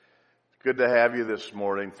Good to have you this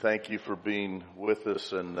morning. Thank you for being with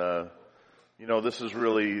us. And, this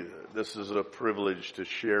is a privilege to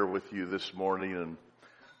share with you this morning.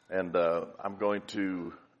 And I'm going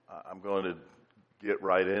to get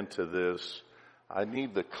right into this. I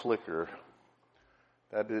need the clicker.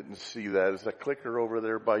 I didn't see that. Is that clicker over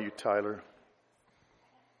there by you, Tyler?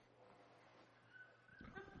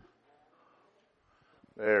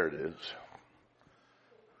 There it is.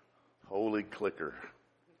 Holy clicker.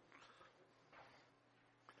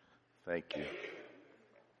 Thank you.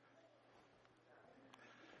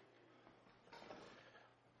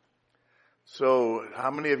 So, how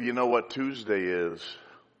many of you know what Tuesday is?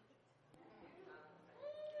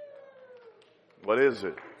 What is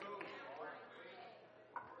it?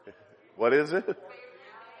 What is it?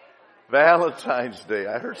 Valentine's Day.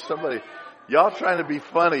 I heard somebody, y'all trying to be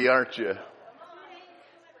funny, aren't you?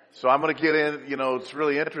 So I'm going to get in, it's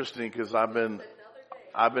really interesting because I've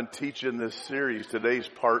been teaching this series. Today's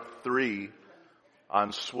part 3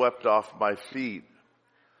 on Swept Off My Feet.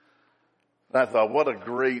 And I thought, what a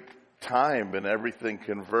great time, and everything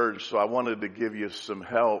converged. So I wanted to give you some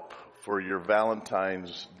help for your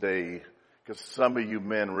Valentine's Day because some of you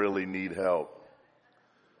men really need help.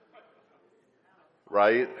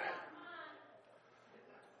 Right?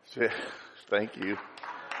 Thank you.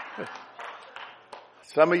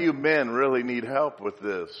 Some of you men really need help with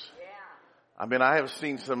this. I mean, I have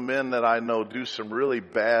seen some men that I know do some really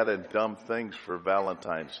bad and dumb things for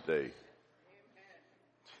Valentine's Day.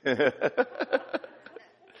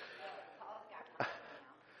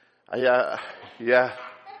 Yeah.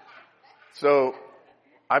 So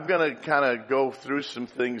I'm going to kind of go through some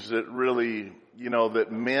things that really,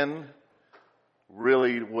 that men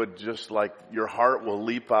really would just like, your heart will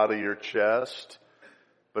leap out of your chest.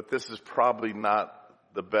 But this is probably not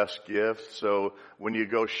the best gift. So when you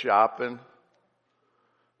go shopping,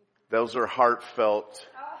 those are heartfelt,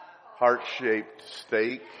 heart-shaped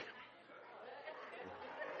steak.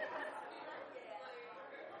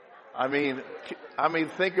 I mean,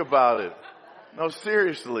 think about it. No,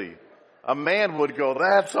 seriously. A man would go,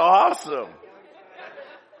 that's awesome.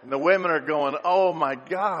 And the women are going, oh my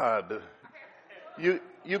God.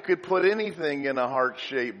 You could put anything in a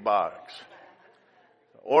heart-shaped box.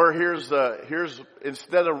 Or here's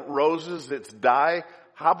instead of roses, it's dye.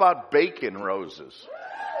 How about bacon roses?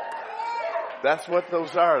 That's what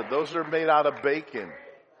those are. Those are made out of bacon.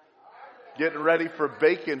 Getting ready for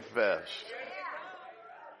Bacon Fest.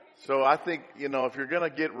 So I think, if you're going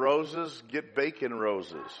to get roses, get bacon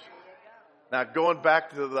roses. Now going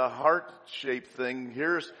back to the heart-shaped thing,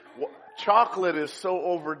 chocolate is so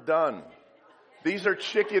overdone. These are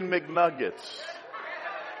chicken McNuggets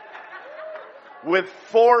with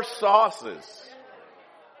 4 sauces.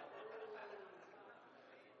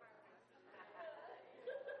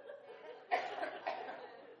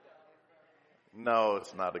 No,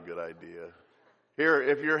 it's not a good idea. Here,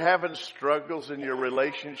 if you're having struggles in your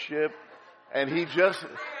relationship and he just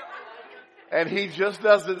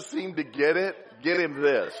doesn't seem to get it, get him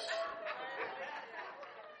this.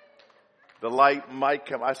 The light might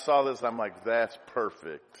come. I saw this. I'm like, that's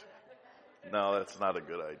perfect. No, that's not a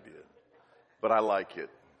good idea. But I like it.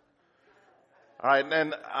 All right. And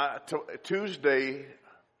then Tuesday,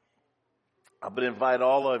 I'm going to invite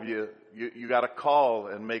all of you. You got to call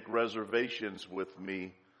and make reservations with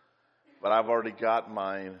me. But I've already got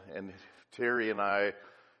mine. And Terry and I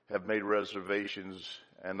have made reservations.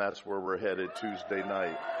 And that's where we're headed Tuesday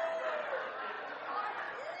night.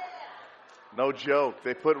 No joke.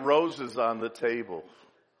 They put roses on the table.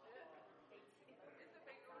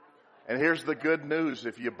 And here's the good news.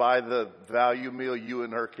 If you buy the value meal, you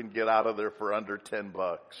and her can get out of there for under $10.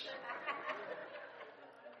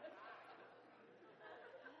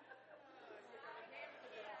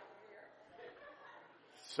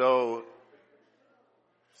 So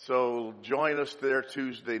join us there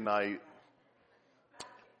Tuesday night.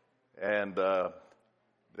 And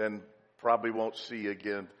then probably won't see you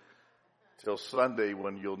again till Sunday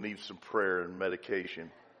when you'll need some prayer and medication.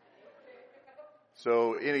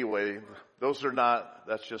 So anyway,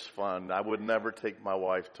 that's just fun. I would never take my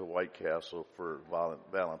wife to White Castle for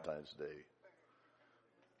Valentine's Day.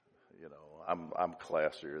 I'm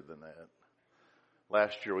classier than that.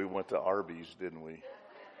 Last year we went to Arby's, didn't we?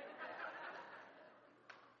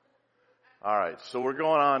 All right, so we're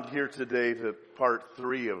going on here today to part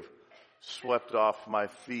 3 of Swept Off My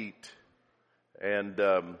Feet. And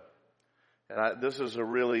this is a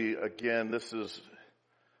really, again, this is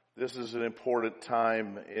an important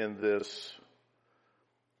time in this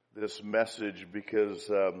message because,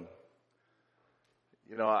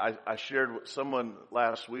 I shared, someone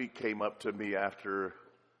last week came up to me after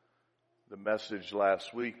the message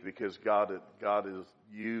last week because God has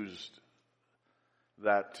used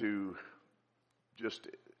that to just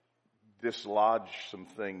dislodge some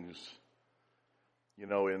things,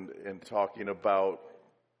 in talking about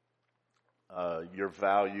your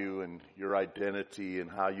value and your identity and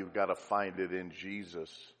how you've got to find it in Jesus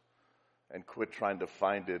and quit trying to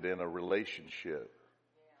find it in a relationship.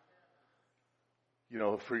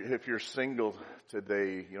 If you're single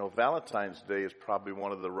today, Valentine's Day is probably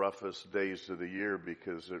one of the roughest days of the year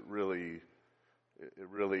because it really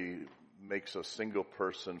makes a single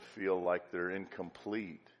person feel like they're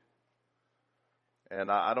incomplete. And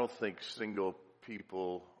I don't think single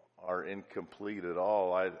people are incomplete at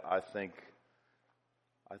all. I think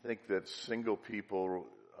that single people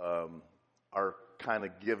are kind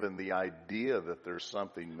of given the idea that there's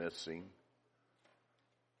something missing.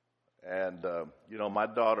 And, my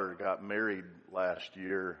daughter got married last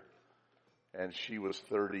year and she was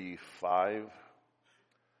 35.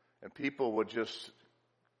 And people would just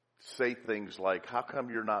say things like, how come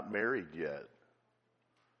you're not married yet?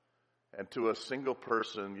 And to a single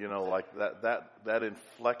person, like that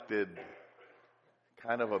inflected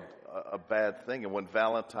kind of a bad thing. And when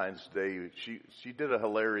Valentine's Day, she did a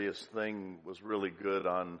hilarious thing, was really good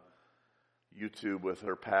on YouTube with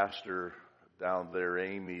her pastor down there,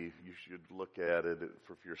 Amy. You should look at it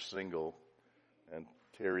if you're single, and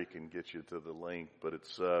Terry can get you to the link. But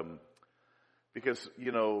it's because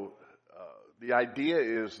the idea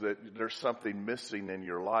is that there's something missing in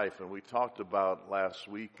your life, and we talked about last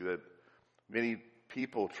week that many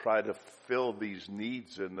people try to fill these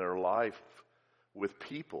needs in their life with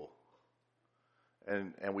people,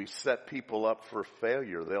 and we set people up for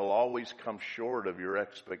failure. They'll always come short of your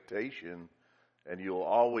expectation. And you'll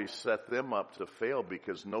always set them up to fail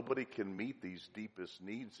because nobody can meet these deepest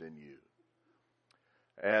needs in you.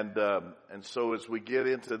 And so as we get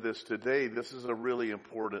into this today, this is a really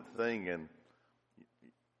important thing. And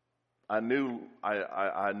I knew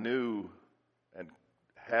and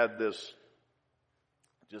had this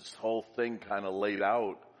whole thing kind of laid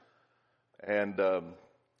out. And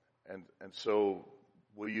so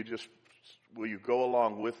will you go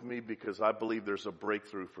along with me? Because I believe there's a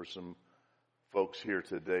breakthrough for some folks here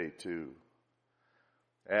today too.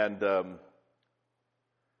 And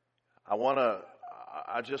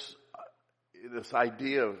this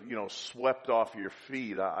idea of, swept off your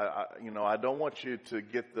feet. I don't want you to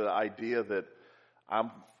get the idea that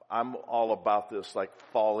I'm all about this like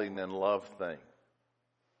falling in love thing.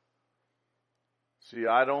 See,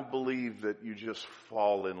 I don't believe that you just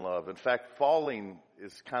fall in love. In fact, falling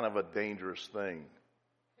is kind of a dangerous thing.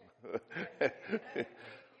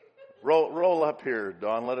 Roll up here,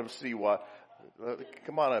 Dawn. Let them see what.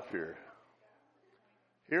 Come on up here.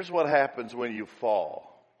 Here's what happens when you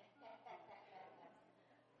fall.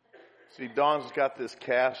 See, Dawn's got this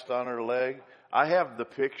cast on her leg. I have the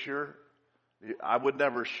picture. I would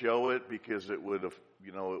never show it because it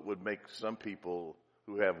would make some people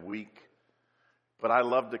who have weak. But I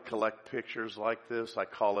love to collect pictures like this. I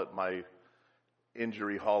call it my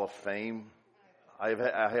injury hall of fame. I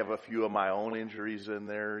have a few of my own injuries in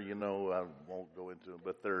there, I won't go into them,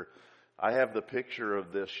 but I have the picture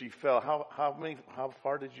of this. She fell. How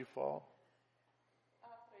far did you fall?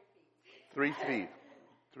 3 feet.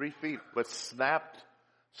 3 feet, but snapped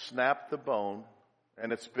the bone,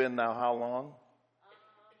 and it's been now how long?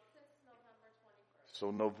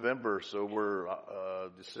 Since November 21st. So we're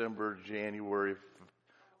December, January,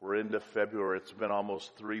 we're into February. It's been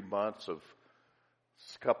almost 3 months of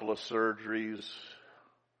a couple of surgeries,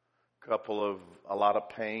 a lot of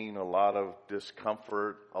pain, a lot of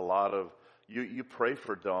discomfort, you pray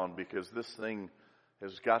for Dawn because this thing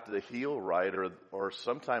has got to heal right, or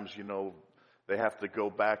sometimes, they have to go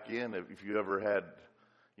back in. If you ever had,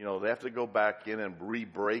 they have to go back in and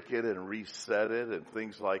re-break it and reset it and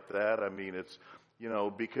things like that. I mean, it's,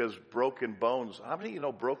 because broken bones, how many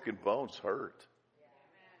broken bones hurt?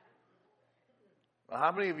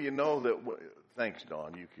 How many of you know that? Thanks,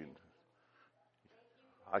 Dawn. You can.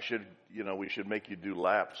 We should make you do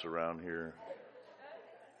laps around here.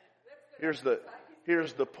 Here's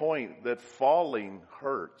the point, that falling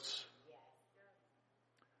hurts.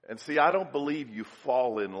 And see, I don't believe you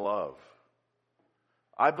fall in love.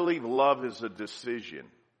 I believe love is a decision.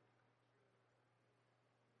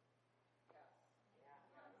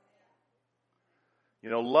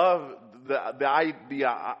 Love, the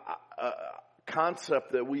idea,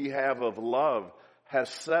 concept that we have of love has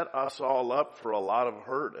set us all up for a lot of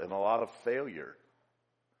hurt and a lot of failure.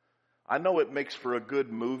 I know it makes for a good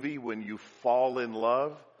movie when you fall in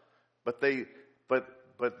love, but they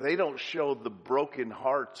don't show the broken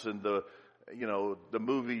hearts and the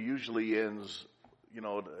movie usually ends,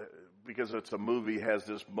 because it's a movie, has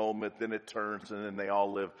this moment, then it turns, and then they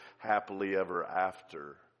all live happily ever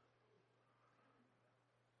after.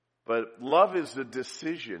 But love is a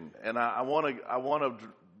decision, and I want to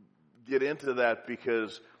get into that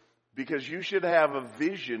because you should have a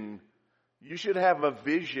vision. You should have a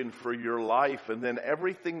vision for your life, and then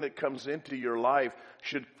everything that comes into your life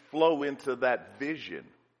should flow into that vision.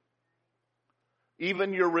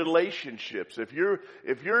 Even your relationships. If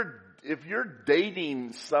you're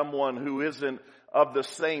dating someone who isn't of the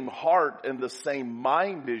same heart and the same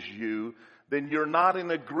mind as you, then you're not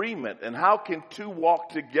in agreement. And how can two walk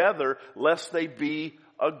together lest they be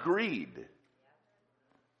agreed?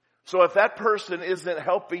 So if that person isn't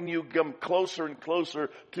helping you come closer and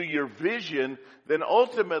closer to your vision, then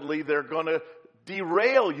ultimately they're going to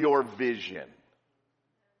derail your vision.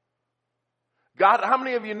 God, how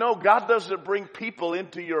many of you know God doesn't bring people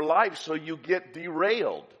into your life so you get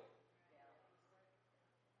derailed?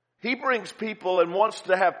 He brings people and wants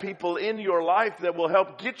to have people in your life that will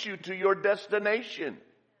help get you to your destination.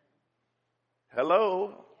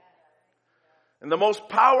 Hello? And the most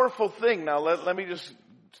powerful thing, now let me just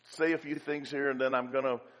say a few things here, and then I'm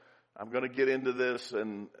gonna get into this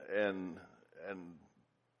and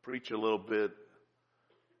preach a little bit.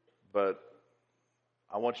 But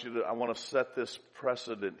I want to set this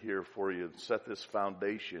precedent here for you, set this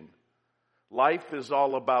foundation. Life is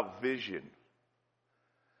all about vision.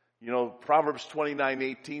 Proverbs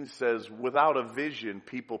 29:18 says, without a vision,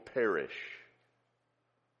 people perish.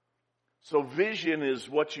 So vision is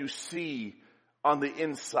what you see on the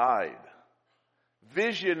inside.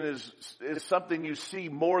 Vision is something you see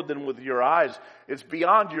more than with your eyes. It's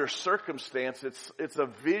beyond your circumstance. It's a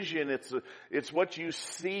vision. It's what you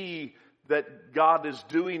see that God is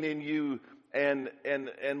doing in you and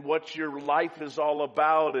what your life is all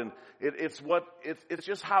about. And it's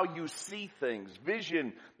just how you see things.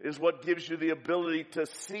 Vision is what gives you the ability to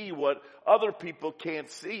see what other people can't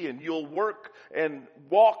see, and you'll work and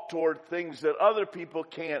walk toward things that other people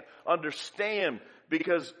can't understand,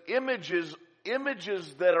 because images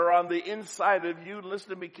that are on the inside of you, listen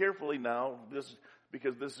to me carefully now,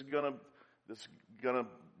 because this is gonna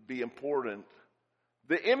be important.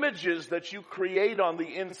 The images that you create on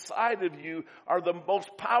the inside of you are the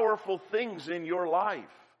most powerful things in your life.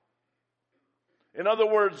 In other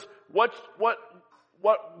words, what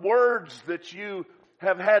words that you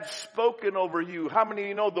have had spoken over you, how many of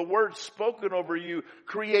you know the words spoken over you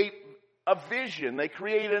create a vision? They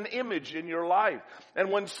create an image in your life.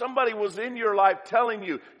 And when somebody was in your life telling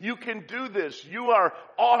you, you can do this, you are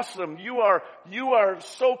awesome, you are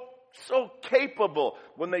so capable,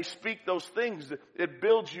 when they speak those things, it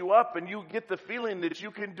builds you up and you get the feeling that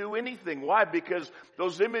you can do anything. Why? Because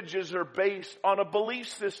those images are based on a belief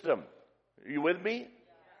system. Are you with me?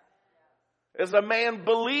 As a man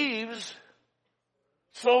believes,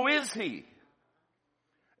 so is he.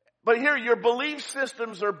 But here, your belief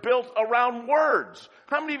systems are built around words.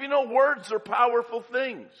 How many of you know words are powerful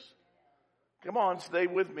things? Come on, stay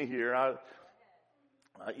with me here.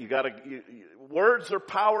 Words are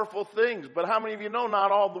powerful things, but how many of you know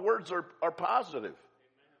not all the words are positive?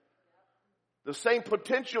 The same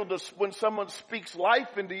potential when someone speaks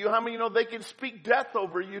life into you, how many of you know they can speak death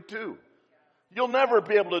over you too? You'll never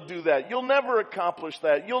be able to do that. You'll never accomplish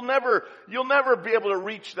that. You'll never be able to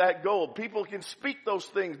reach that goal. People can speak those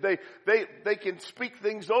things. They can speak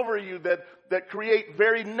things over you that create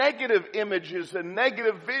very negative images and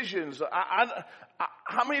negative visions.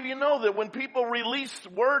 How many of you know that when people release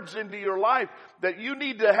words into your life, that you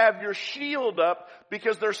need to have your shield up,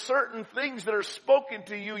 because there's certain things that are spoken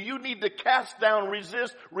to you, you need to cast down,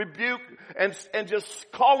 resist, rebuke, and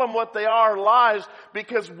just call them what they are, lies,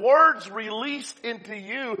 because words released into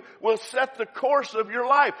you will set the course of your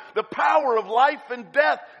life. The power of life and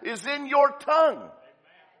death is in your tongue.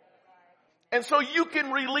 And so you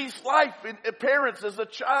can release life in parents as a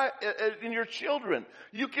child, in your children.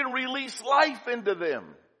 You can release life into them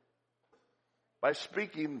by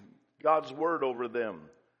speaking God's word over them.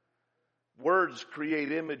 Words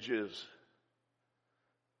create images.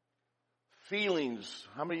 Feelings.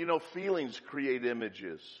 How many of you know feelings create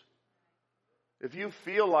images? If you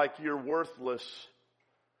feel like you're worthless,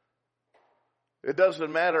 it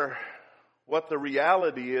doesn't matter what the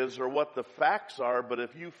reality is or what the facts are, but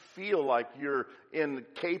if you feel like you're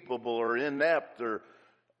incapable or inept or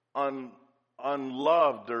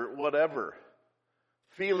unloved or whatever,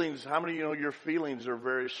 feelings, how many of you know your feelings are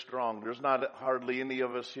very strong? There's not hardly any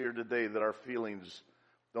of us here today that our feelings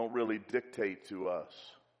don't really dictate to us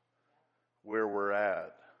where we're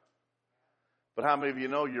at. But how many of you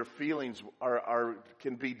know your feelings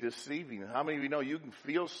can be deceiving? How many of you know you can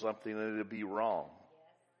feel something and it'll be wrong?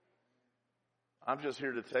 I'm just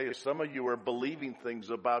here to tell you, some of you are believing things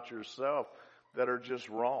about yourself that are just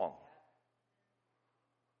wrong.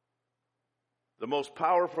 The most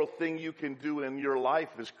powerful thing you can do in your life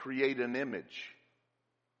is create an image.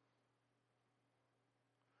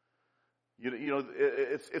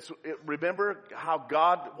 Remember how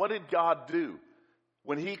what did God do?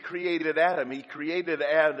 When he created Adam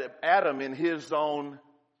in his own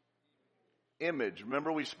image.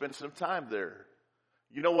 Remember, we spent some time there.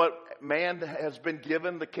 You know what man has been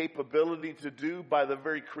given the capability to do by the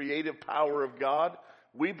very creative power of God?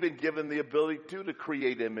 We've been given the ability to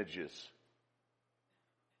create images.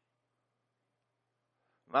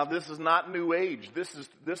 Now, this is not New Age. This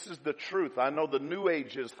is the truth. I know the New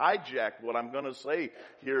Age has hijacked what I'm going to say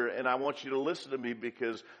here, and I want you to listen to me,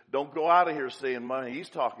 because don't go out of here saying, "Money, he's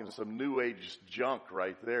talking some New Age junk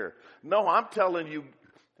right there." No, I'm telling you,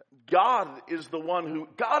 God is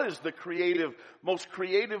the creative, most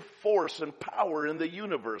creative force and power in the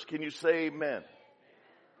universe. Can you say amen?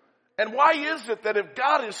 And why is it that if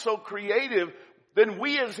God is so creative, then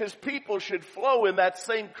we as his people should flow in that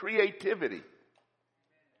same creativity?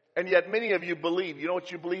 And yet many of you believe, you know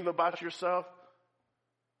what you believe about yourself?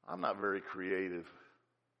 I'm not very creative.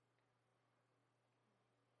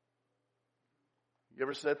 You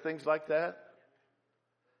ever said things like that?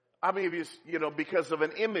 I mean, because of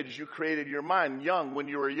an image you created in your mind when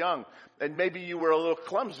you were young. And maybe you were a little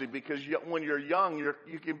clumsy, because when you're young,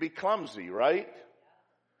 you can be clumsy, right?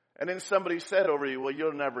 And then somebody said over you, "Well,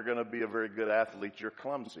 you're never going to be a very good athlete. You're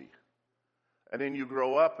clumsy." And then you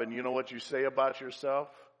grow up, and you know what you say about yourself?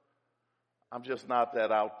 "I'm just not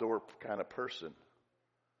that outdoor kind of person."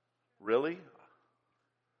 Really?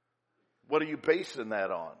 What are you basing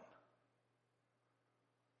that on?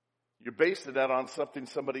 You're basing that on something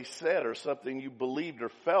somebody said or something you believed or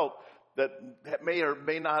felt that may or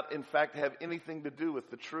may not, in fact, have anything to do with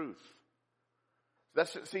the truth.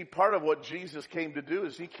 Part of what Jesus came to do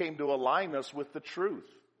is he came to align us with the truth.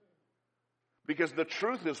 Because the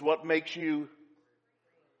truth is what makes you.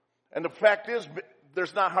 And the fact is,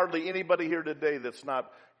 there's not hardly anybody here today that's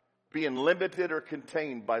not being limited or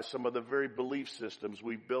contained by some of the very belief systems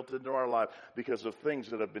we've built into our life because of things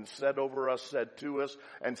that have been said over us, said to us.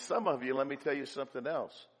 And some of you, let me tell you something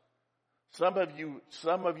else. Some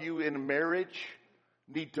of you in marriage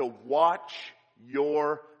need to watch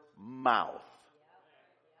your mouth.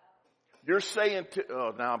 You're saying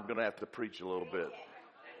now I'm going to have to preach a little bit.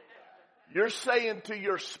 You're saying to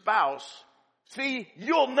your spouse, "See,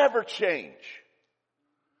 you'll never change."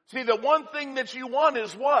 See, the one thing that you want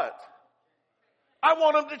is what? I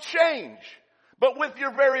want them to change. But with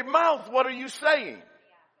your very mouth, what are you saying?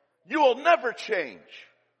 You will never change.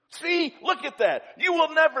 See, look at that. You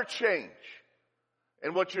will never change.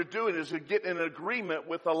 And what you're doing is you get in agreement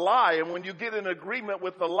with a lie. And when you get in agreement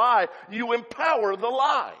with the lie, you empower the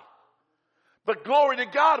lie. But glory to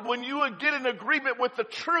God, when you get in agreement with the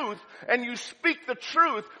truth and you speak the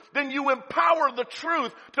truth, then you empower the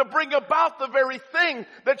truth to bring about the very thing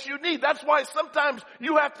that you need. That's why sometimes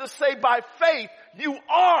you have to say by faith, you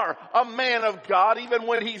are a man of God, even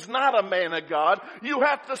when he's not a man of God. You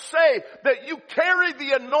have to say that you carry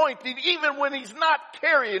the anointing, even when he's not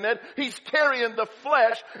carrying it, he's carrying the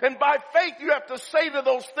flesh. And by faith, you have to say to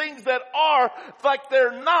those things that are like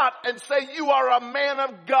they're not, and say you are a man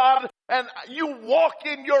of God. And you walk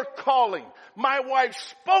in your calling. My wife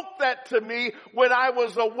spoke that to me when I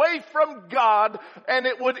was away from God, and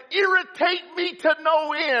it would irritate me to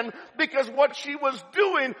no end, because what she was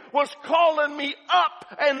doing was calling me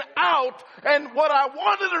up and out, and what I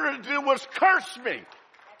wanted her to do was curse me.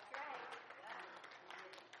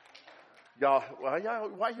 Y'all,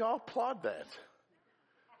 why y'all applaud that?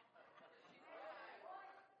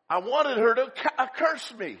 I wanted her to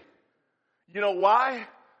curse me. You know why?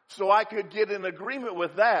 So I could get in agreement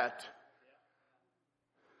with that.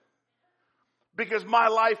 Because my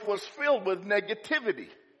life was filled with negativity.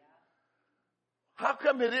 How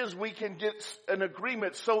come it is we can get an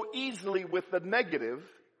agreement so easily with the negative,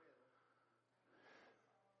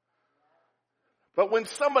 but when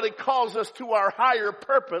somebody calls us to our higher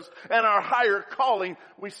purpose and our higher calling,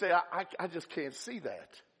 we say, I just can't see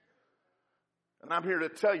that. And I'm here to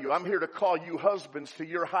tell you, I'm here to call you husbands to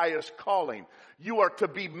your highest calling. You are to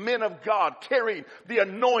be men of God, carrying the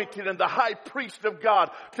anointing and the high priest of God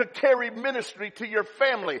to carry ministry to your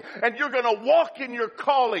family. And you're going to walk in your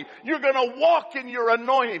calling. You're going to walk in your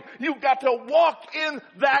anointing. You've got to walk in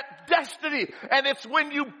that destiny. And it's when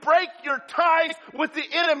you break your ties with the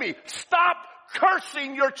enemy. Stop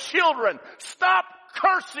cursing your children. Stop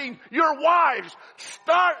cursing your wives.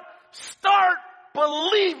 Start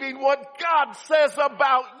believing what God says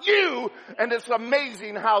about you, and it's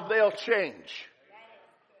amazing how they'll change.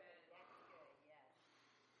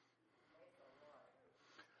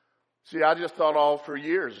 See, I just thought all for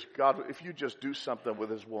years, God, if you just do something with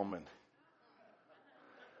this woman.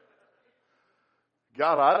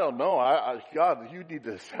 God, I don't know. God, you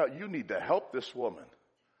need to help this woman.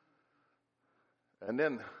 And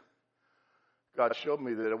then God showed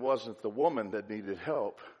me that it wasn't the woman that needed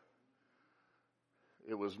help.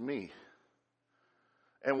 It was me.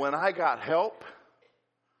 And when I got help,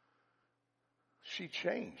 she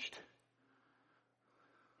changed.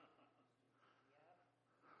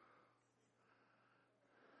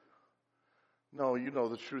 No, you know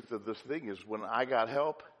the truth of this thing is when I got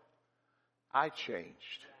help, I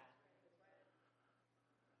changed.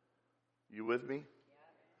 You with me?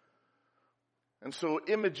 And so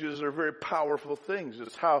images are very powerful things.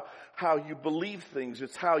 It's how you believe things.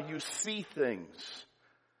 It's how you see things.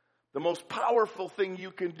 The most powerful thing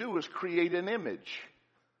you can do is create an image.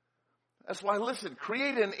 That's why, listen,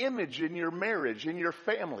 create an image in your marriage, in your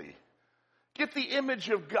family. Get the image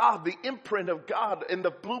of God, the imprint of God, and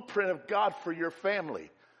the blueprint of God for your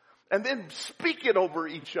family. And then speak it over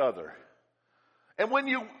each other. And when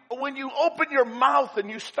you open your mouth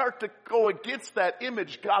and you start to go against that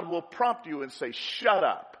image, God will prompt you and say, shut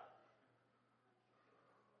up.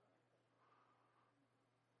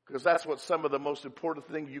 Because that's what some of the most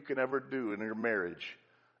important things you can ever do in your marriage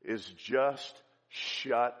is just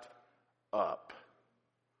shut up.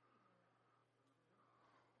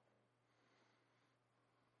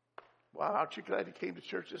 Wow, aren't you glad you came to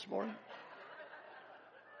church this morning?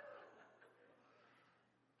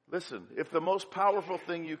 Listen, if the most powerful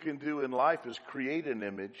thing you can do in life is create an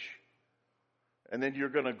image, and then you're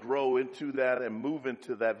going to grow into that and move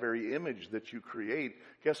into that very image that you create,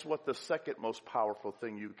 guess what the second most powerful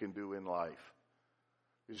thing you can do in life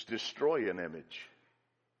is destroy an image.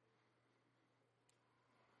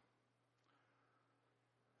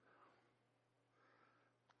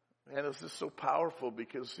 Man, this is so powerful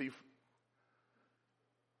because, see,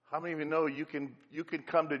 how many of you know you can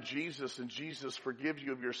come to Jesus and Jesus forgives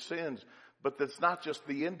you of your sins, but that's not just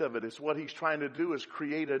the end of it. It's what he's trying to do is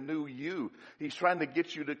create a new you. He's trying to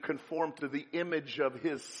get you to conform to the image of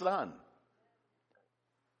his son.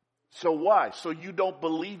 So why? So you don't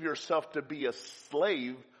believe yourself to be a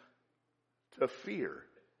slave to fear.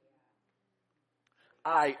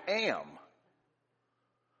 I am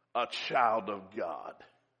a child of God.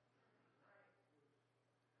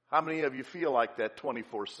 How many of you feel like that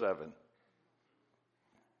 24/7?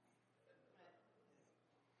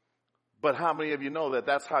 But how many of you know that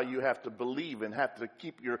that's how you have to believe and have to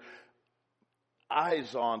keep your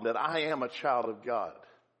eyes on that I am a child of God?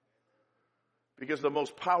 Because the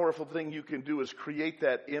most powerful thing you can do is create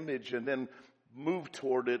that image and then move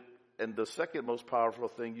toward it. And the second most powerful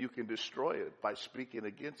thing, you can destroy it by speaking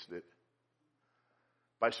against it.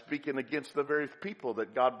 By speaking against the very people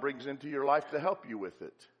that God brings into your life to help you with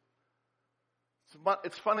it.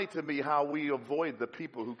 It's funny to me how we avoid the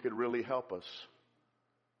people who could really help us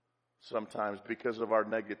sometimes because of our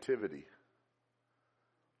negativity.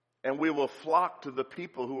 And we will flock to the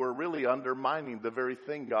people who are really undermining the very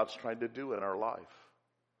thing God's trying to do in our life.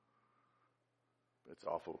 It's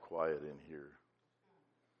awful quiet in here.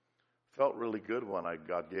 Felt really good when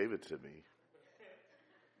God gave it to me.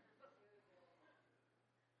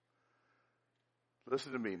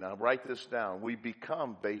 Listen to me now. Write this down. We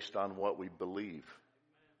become based on what we believe.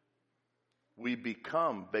 We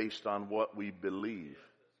become based on what we believe.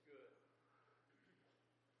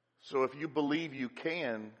 So if you believe you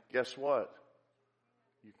can, guess what?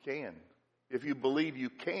 You can. If you believe you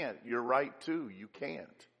can't, you're right too. You can't.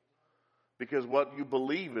 Because what you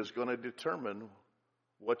believe is going to determine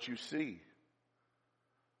what you see.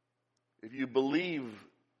 If you believe,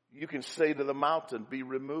 you can say to the mountain, be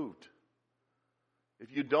removed.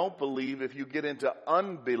 If you don't believe, if you get into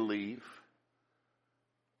unbelief,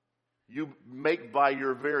 you make by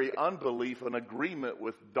your very unbelief an agreement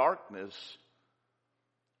with darkness.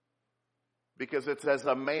 Because it's as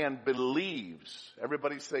a man believes.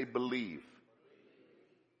 Everybody say believe.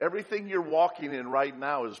 Everything you're walking in right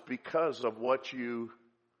now is because of what you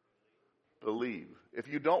believe. If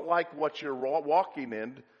you don't like what you're walking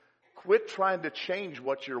in, quit trying to change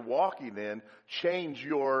what you're walking in. Change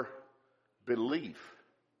your belief.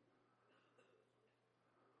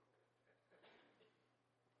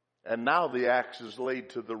 And now the axe is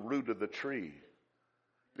laid to the root of the tree.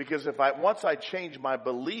 Because once I change my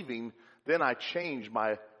believing, then I change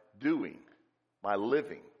my doing, my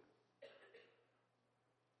living.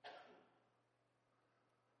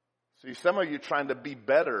 See, some of you trying to be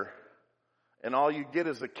better, and all you get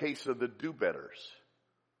is a case of the do-betters,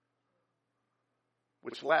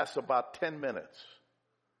 which lasts about 10 minutes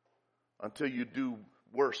until you do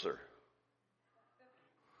worser.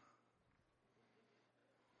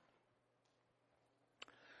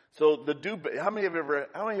 So how many have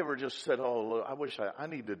ever just said, "Oh, I wish I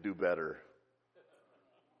need to do better,"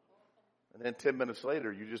 and then 10 minutes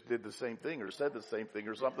later you just did the same thing or said the same thing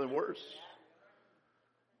or something worse?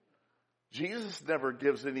 Jesus never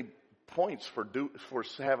gives any points for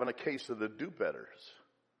having a case of the do-betters.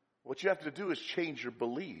 What you have to do is change your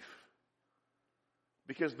belief,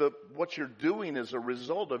 because what you're doing is a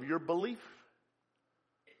result of your belief.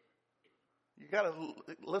 You got to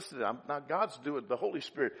listen. Now God's doing, the Holy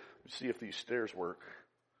Spirit. Let me see if these stairs work.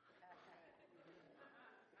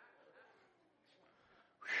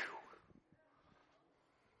 Whew.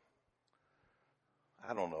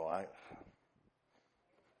 I don't know.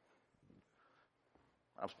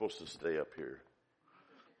 I'm supposed to stay up here.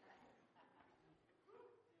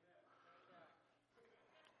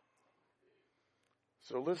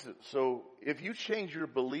 So listen. So if you change your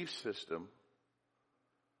belief system,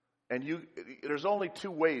 and there's only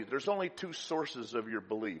two ways. There's only two sources of your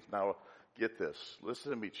belief. Now, get this.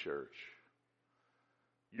 Listen to me, church.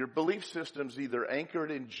 Your belief system's either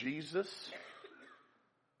anchored in Jesus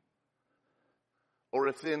or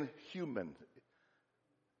it's in humanism,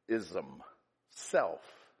 self.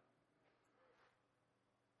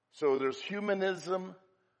 So there's humanism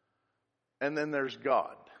and then there's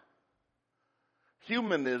God.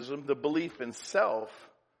 Humanism, the belief in self,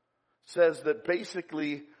 says that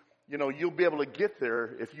basically, you'll be able to get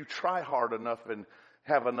there if you try hard enough and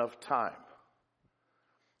have enough time.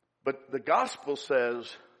 But the gospel says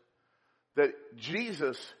that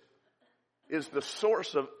Jesus is the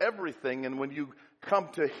source of everything, and when you come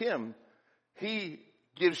to him, he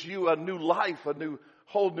gives you a new life,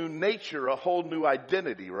 whole new nature, a whole new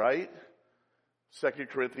identity, right? 2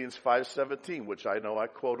 Corinthians 5:17, which I know I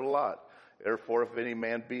quote a lot. Therefore, if any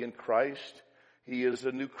man be in Christ, he is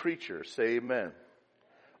a new creature. Say amen.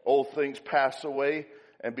 Old things pass away,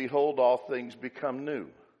 and behold, all things become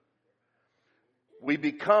new. We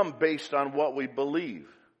become based on what we believe.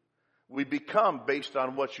 We become based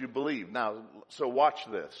on what you believe. Now, so watch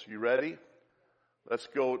this. You ready? Let's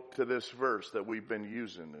go to this verse that we've been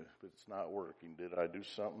using. If it's not working, did I do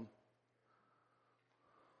something?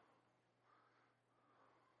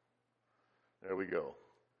 There we go.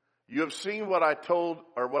 You have seen what I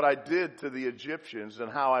did to the Egyptians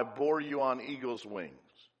and how I bore you on eagle's wings.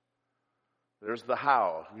 There's the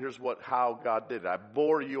how. Here's how God did it. I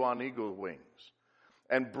bore you on eagle wings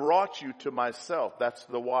and brought you to myself. That's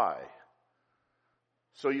the why.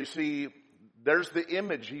 So you see, there's the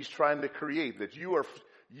image he's trying to create, that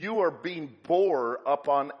you are being bore up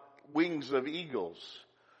on wings of eagles,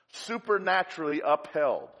 supernaturally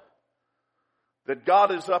upheld, that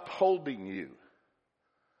God is upholding you.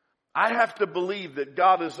 I have to believe that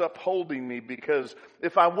God is upholding me, because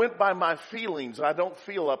if I went by my feelings, I don't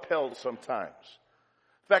feel upheld sometimes.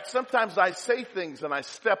 In fact, sometimes I say things and I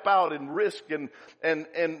step out and risk and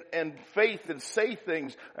faith and say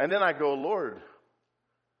things, and then I go, Lord,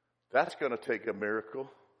 that's going to take a miracle.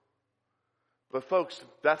 But folks,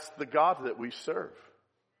 that's the God that we serve.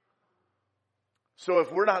 So if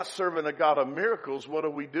we're not serving a God of miracles, what are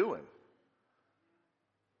we doing?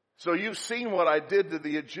 So you've seen what I did to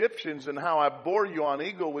the Egyptians and how I bore you on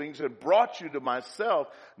eagle wings and brought you to myself.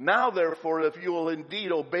 Now, therefore, if you will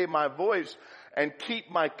indeed obey my voice and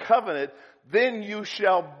keep my covenant, then you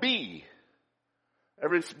shall be.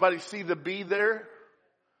 Everybody see the be there?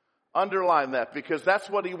 Underline that, because that's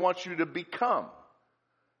what he wants you to become.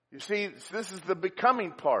 You see, this is the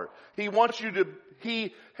becoming part. He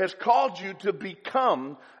has called you to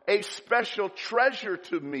become a special treasure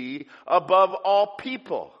to me above all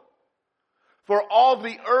people. For all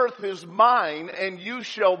the earth is mine, and you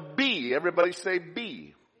shall be. Everybody say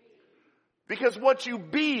be. Because what you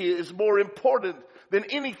be is more important than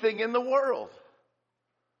anything in the world.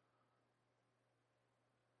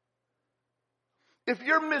 If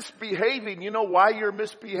you're misbehaving, you know why you're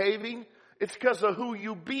misbehaving? It's because of who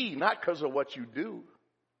you be, not because of what you do.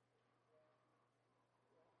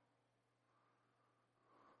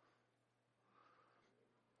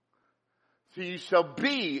 So you shall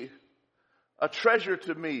be a treasure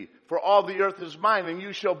to me, for all the earth is mine, and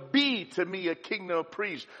you shall be to me a kingdom of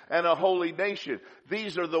priests and a holy nation.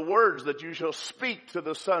 These are the words that you shall speak to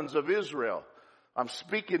the sons of Israel. I'm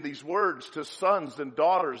speaking these words to sons and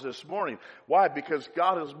daughters this morning. Why? Because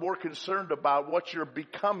God is more concerned about what you're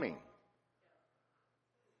becoming.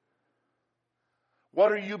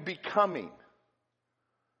 What are you becoming?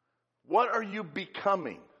 What are you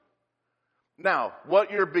becoming? Now,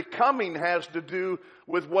 what you're becoming has to do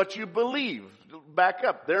with what you believe. Back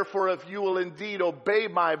up. Therefore, if you will indeed obey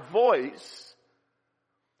my voice.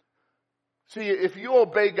 See, if you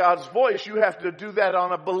obey God's voice, you have to do that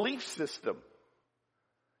on a belief system.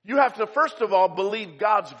 You have to, first of all, believe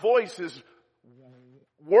God's voice is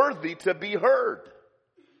worthy to be heard.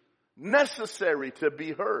 Necessary to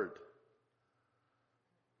be heard.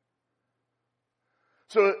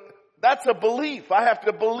 So that's a belief. I have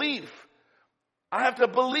to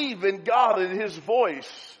believe in God and His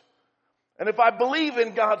voice. And if I believe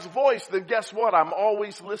in God's voice, then guess what? I'm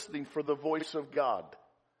always listening for the voice of God.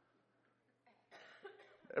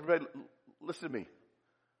 Everybody, listen to me.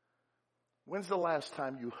 When's the last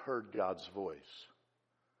time you heard God's voice?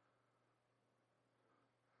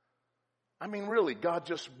 I mean, really, God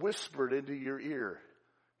just whispered into your ear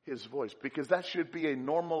His voice, because that should be a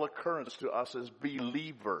normal occurrence to us as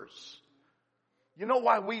believers. You know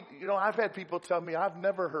why I've had people tell me, I've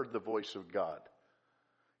never heard the voice of God.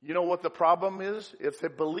 You know what the problem is? It's a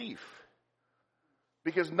belief.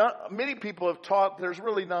 Because many people have taught it's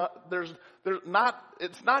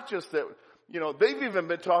not just that, they've even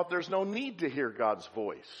been taught there's no need to hear God's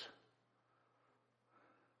voice.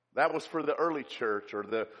 That was for the early church,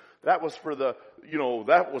 that was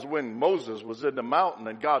when Moses was in the mountain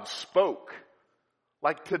and God spoke.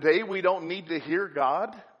 Like today, we don't need to hear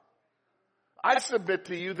God. I submit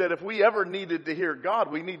to you that if we ever needed to hear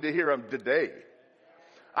God, we need to hear Him today.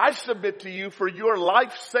 I submit to you, for your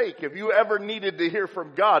life's sake, if you ever needed to hear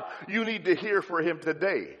from God, you need to hear from Him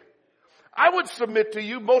today. I would submit to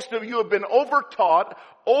you, most of you have been overtaught,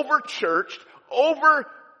 overchurched,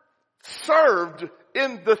 overserved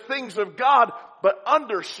in the things of God, but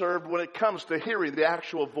underserved when it comes to hearing the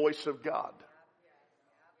actual voice of God.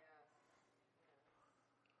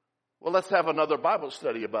 Well, let's have another Bible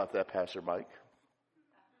study about that, Pastor Mike.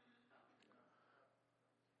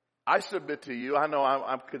 I submit to you, I know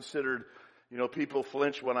I'm considered, people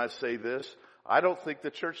flinch when I say this. I don't think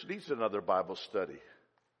the church needs another Bible study. In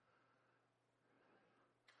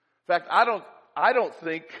fact, I don't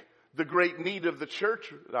think the great need of the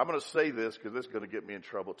church, I'm going to say this because this is going to get me in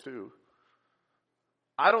trouble too.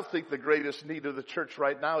 I don't think the greatest need of the church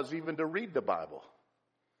right now is even to read the Bible.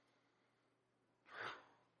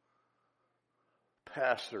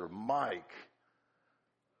 Pastor Mike.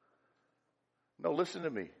 No, listen to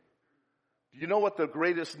me. Do you know what the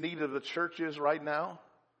greatest need of the church is right now?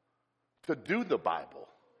 To do the Bible.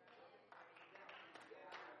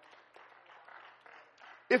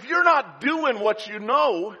 If you're not doing what you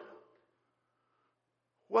know,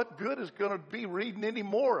 what good is going to be reading any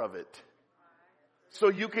more of it? So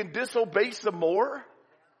you can disobey some more?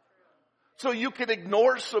 So you can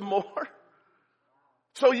ignore some more?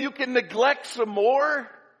 So you can neglect some more?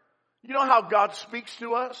 You know how God speaks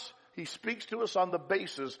to us? He speaks to us on the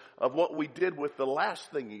basis of what we did with the last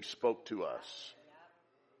thing He spoke to us.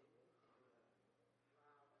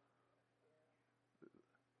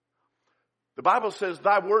 The Bible says,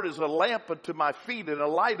 thy word is a lamp unto my feet and a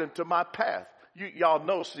light unto my path. Y'all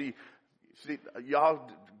know, see, y'all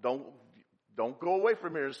don't go away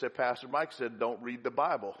from here and say, Pastor Mike said, don't read the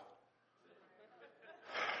Bible.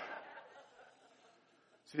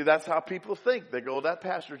 See, that's how people think. They go, that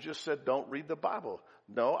pastor just said, don't read the Bible.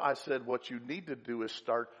 No, I said what you need to do is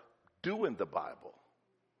start doing the Bible.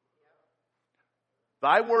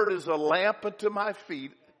 Thy word is a lamp unto my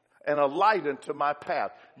feet and a light unto my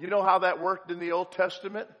path. You know how that worked in the Old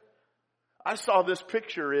Testament? I saw this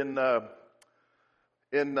picture in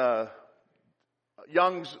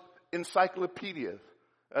Young's Encyclopedia,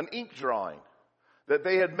 an ink drawing that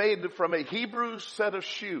they had made from a Hebrew set of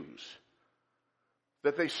shoes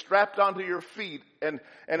that they strapped onto your feet. And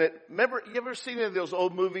remember, you ever seen any of those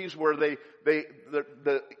old movies where the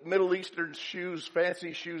Middle Eastern shoes,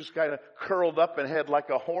 fancy shoes, kind of curled up and had like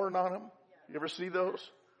a horn on them? You ever see those?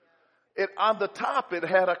 On the top, it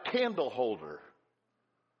had a candle holder.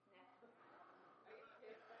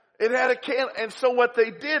 It had a candle. And so what they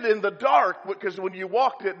did in the dark, because when you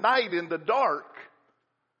walked at night in the dark,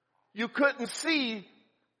 you couldn't see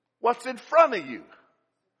what's in front of you.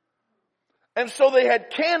 And so they had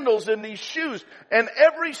candles in these shoes, and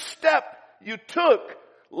every step you took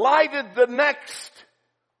lighted the next.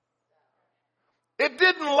 It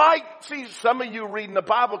didn't see, some of you reading the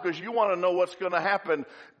Bible because you want to know what's going to happen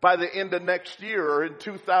by the end of next year or in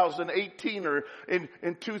 2018 or in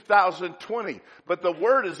 2020. But the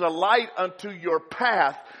word is a light unto your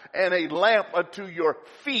path and a lamp unto your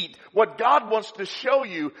feet. What God wants to show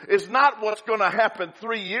you is not what's going to happen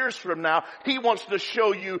 3 years from now. He wants to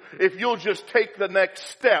show you if you'll just take the next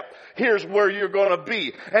step, here's where you're going to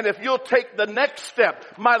be. And if you'll take the next step,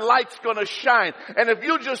 my light's going to shine. And if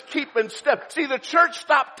you just keep in step. See, the church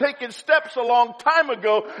stopped taking steps a long time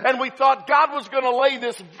ago, and we thought God was going to lay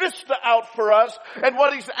this vista out for us. And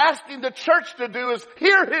what He's asking the church to do is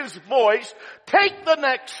hear His voice, take the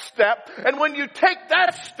next step, and when you take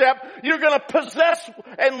that step, you're going to possess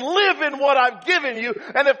and live in what I've given you.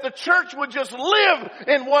 And if the church would just live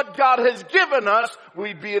in what God has given us,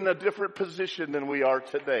 we'd be in a different position than we are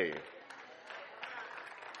today.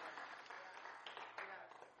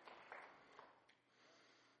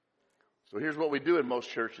 So here's what we do in most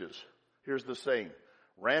churches. Here's the saying: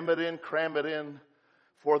 ram it in, cram it in,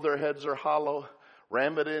 for their heads are hollow.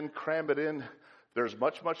 Ram it in, cram it in. There's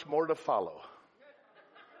much, much more to follow.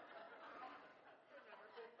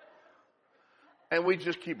 And we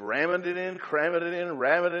just keep ramming it in, cramming it in,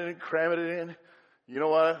 ramming it in, cramming it in. You know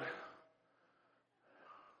what?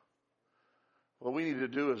 What we need to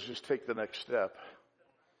do is just take the next step.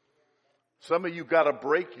 Some of you got to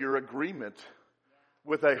break your agreement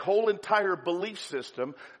with a whole entire belief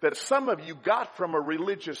system that some of you got from a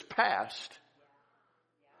religious past.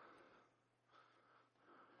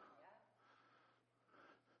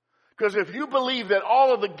 Because if you believe that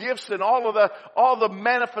all of the gifts and all the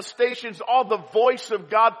manifestations, all the voice of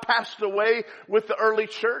God passed away with the early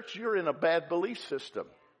church, you're in a bad belief system.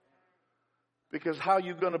 Because how are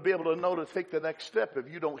you going to be able to know to take the next step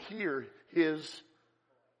if you don't hear His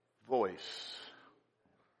voice?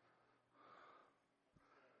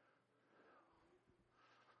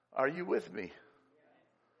 Are you with me?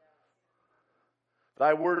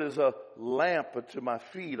 Thy word is a lamp unto my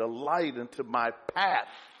feet, a light unto my path.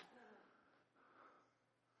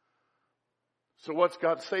 So what's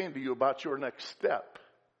God saying to you about your next step?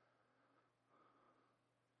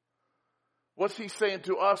 What's He saying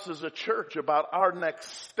to us as a church about our next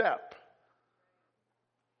step?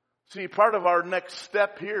 See, part of our next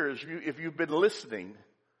step here is, if you've been listening,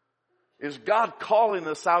 is God calling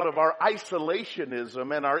us out of our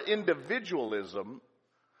isolationism and our individualism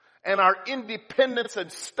and our independence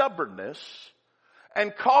and stubbornness,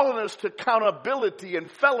 and calling us to accountability and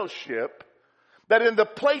fellowship, that in the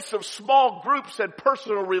place of small groups and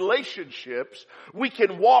personal relationships, we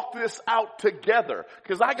can walk this out together.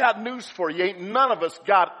 Because I got news for you, ain't none of us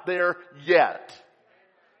got there yet.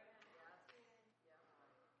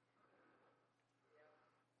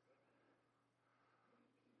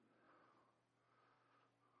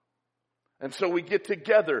 And so we get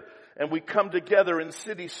together and we come together in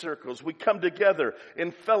city circles. We come together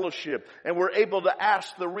in fellowship, and we're able to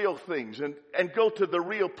ask the real things and go to the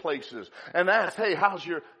real places and ask, hey, how's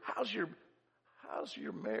your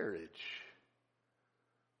marriage?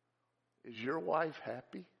 Is your wife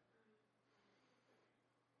happy?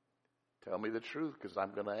 Tell me the truth, because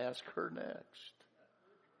I'm going to ask her next.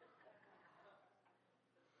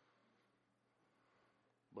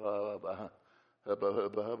 Hubba, hubba,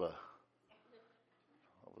 hubba, hubba.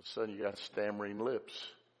 All of a sudden you got stammering lips.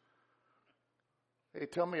 Hey,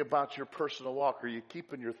 tell me about your personal walk. Are you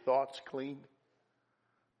keeping your thoughts clean?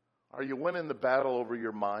 Are you winning the battle over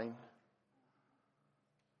your mind?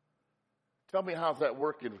 Tell me, how's that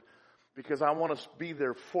working? Because I want to be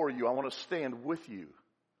there for you. I want to stand with you.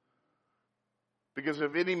 Because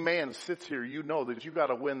if any man sits here, you know that you got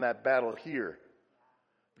to win that battle here.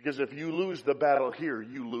 Because if you lose the battle here,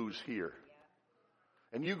 you lose here.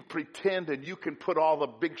 And you pretend and you can put all the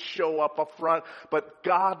big show up front, but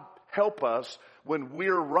God help us when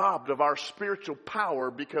we're robbed of our spiritual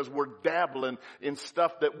power because we're dabbling in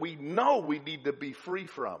stuff that we know we need to be free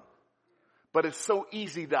from. But it's so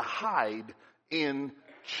easy to hide in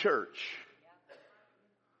church.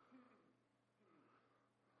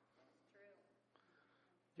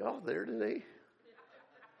 Y'all there today?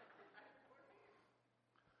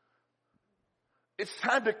 It's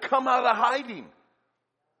time to come out of hiding.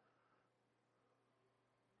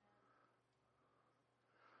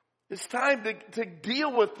 It's time to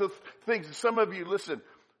deal with the things. Some of you, listen,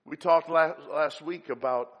 we talked last week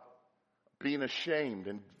about being ashamed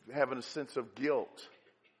and having a sense of guilt.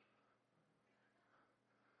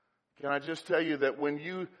 Can I just tell you that when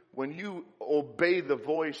you obey the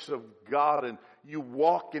voice of God and you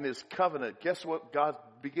walk in His covenant, guess what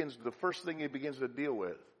the first thing He begins to deal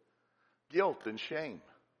with? Guilt and shame.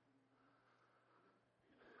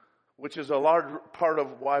 Which is a large part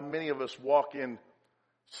of why many of us walk in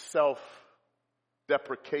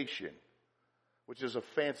self-deprecation, which is a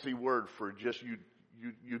fancy word for just you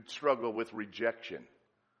struggle with rejection.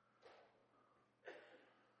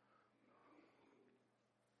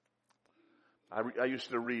 I used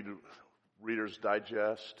to read Reader's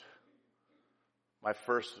Digest. My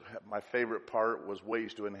favorite part was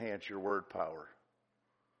ways to enhance your word power.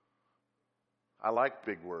 I like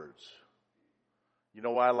big words. You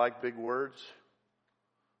know why I like big words?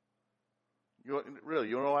 You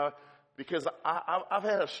know why? Because I've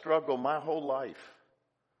had a struggle my whole life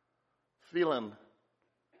feeling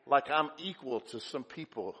like I'm equal to some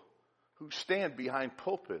people who stand behind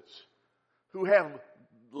pulpits, who have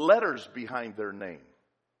letters behind their name.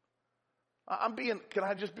 Can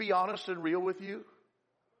I just be honest and real with you?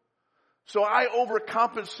 So I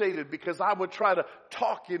overcompensated because I would try to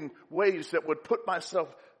talk in ways that would put myself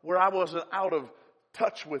where I wasn't out of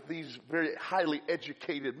touch with these very highly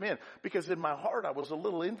educated men. Because in my heart I was a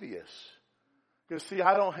little envious. Because see,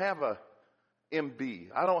 I don't have a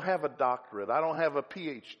MB. I don't have a doctorate. I don't have a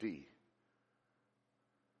PhD.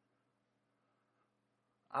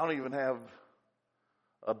 I don't even have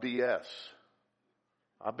a BS.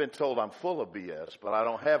 I've been told I'm full of BS, but I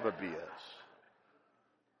don't have a BS.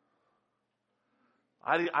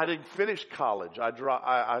 I didn't finish college.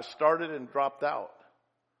 I started and dropped out.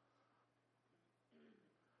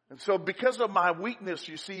 And so because of my weakness,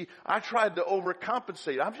 you see, I tried to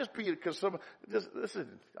overcompensate. I'm just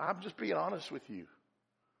being honest with you.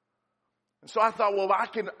 And so I thought, well, I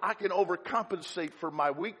can overcompensate for my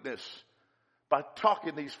weakness by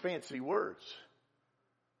talking these fancy words.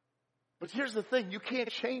 But here's the thing, you can't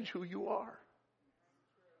change who you are.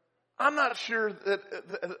 I'm not sure that,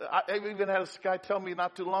 I even had a guy tell me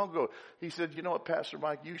not too long ago, he said, you know what, Pastor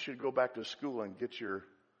Mike, you should go back to school and get your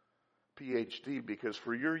PhD, because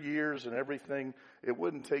for your years and everything, it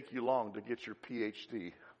wouldn't take you long to get your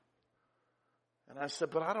PhD. And I said,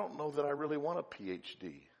 but I don't know that I really want a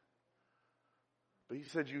PhD. But he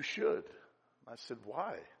said, you should. I said,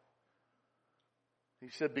 why? He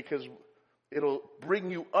said, because it'll bring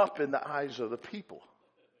you up in the eyes of the people.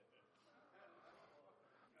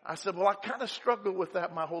 I said, well, I kind of struggled with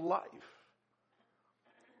that my whole life.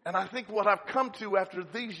 And I think what I've come to after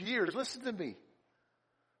these years, listen to me.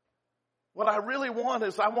 What I really want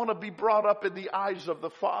is I want to be brought up in the eyes of the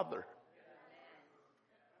Father.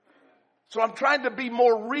 So I'm trying to be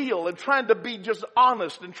more real and trying to be just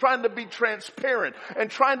honest and trying to be transparent and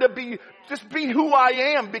trying to be who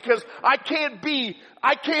I am, because I can't be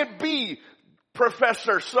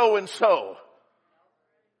Professor so-and-so.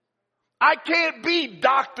 I can't be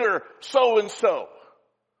Dr. so-and-so.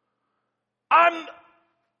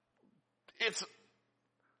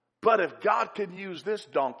 But if God can use this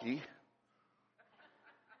donkey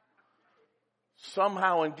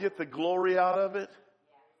somehow and get the glory out of it,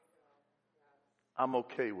 I'm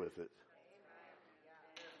okay with it.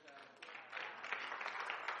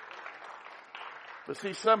 But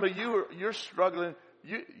see, some of you you're struggling.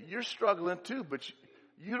 You're struggling too, but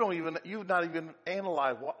you've not even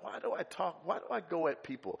analyzed, why do I talk? Why do I go at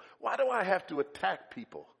people? Why do I have to attack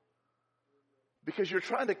people? Because you're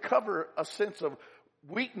trying to cover a sense of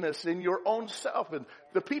weakness in your own self. And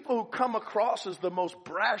the people who come across as the most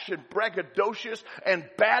brash and braggadocious and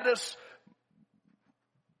baddest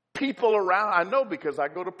people around, I know because I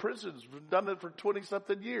go to prisons, I've done it for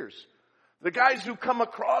 20-something years. The guys who come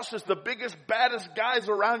across as the biggest, baddest guys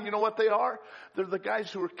around, you know what they are? They're the guys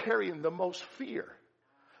who are carrying the most fear,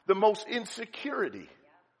 the most insecurity,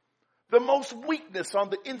 the most weakness on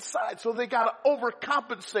the inside. So they got to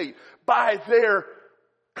overcompensate by their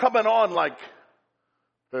coming on like,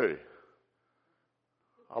 hey,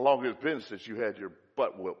 how long has it been since you had your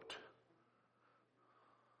butt whooped?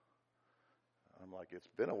 I'm like, it's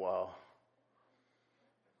been a while.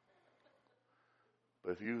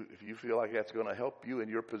 But if you feel like that's going to help you in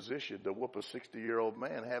your position to whoop a 60-year-old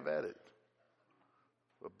man, have at it.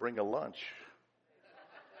 But bring a lunch.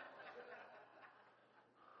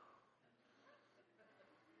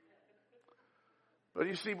 But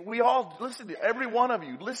you see, we all, listen to every one of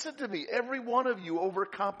you. Listen to me. Every one of you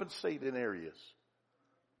overcompensate in areas.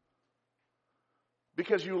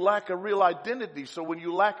 Because you lack a real identity. So when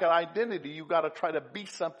you lack an identity, you got to try to be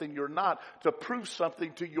something you're not, to prove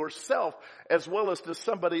something to yourself as well as to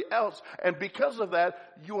somebody else. And because of that,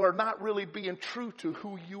 you are not really being true to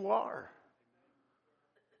who you are.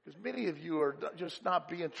 Because many of you are just not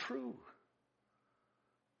being true.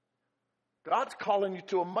 God's calling you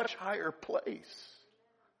to a much higher place.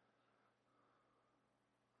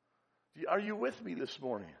 Are you with me this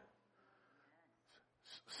morning?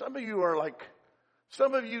 Some of you are like,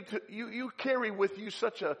 some of you, you carry with you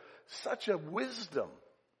such a wisdom.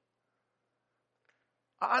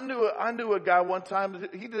 I knew a guy one time,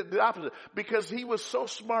 he did the opposite. Because he was so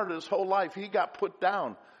smart his whole life, he got put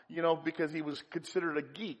down. because he was considered a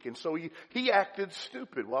geek. And so he acted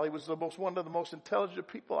stupid while he was one of the most intelligent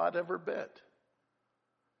people I'd ever met.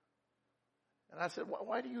 And I said,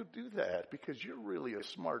 why do you do that? Because you're really a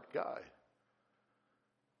smart guy.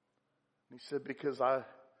 And he said, because I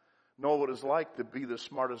know what it's like to be the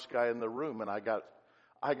smartest guy in the room, and I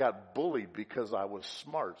got bullied because I was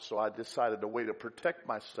smart, so I decided a way to protect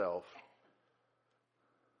myself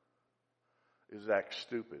is act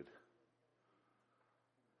stupid.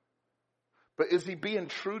 But is he being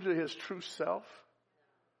true to his true self?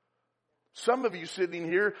 Some of you sitting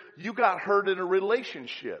here, you got hurt in a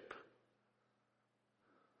relationship.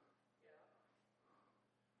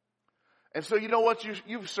 And so you know what?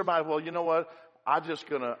 You've survived. Well, you know what? I'm just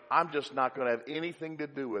not gonna have anything to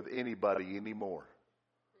do with anybody anymore.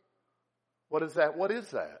 What is that? What is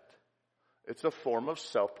that? It's a form of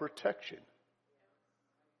self-protection.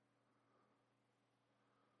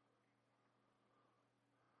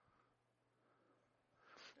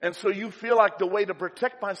 And so you feel like the way to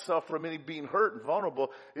protect myself from any being hurt and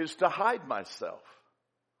vulnerable is to hide myself.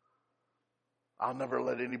 I'll never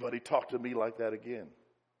let anybody talk to me like that again.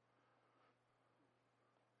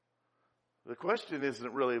 The question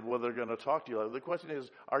isn't really whether they're going to talk to you. The question is,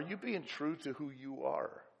 are you being true to who you are?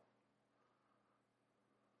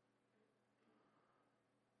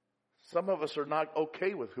 Some of us are not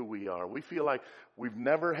okay with who we are. We feel like we've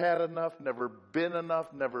never had enough, never been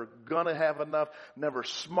enough, never gonna have enough, never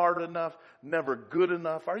smart enough, never good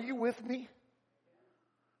enough. Are you with me?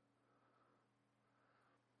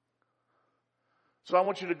 So I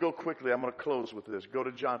want you to go quickly. I'm going to close with this. Go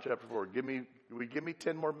to John chapter 4. Will you give me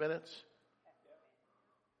 10 more minutes?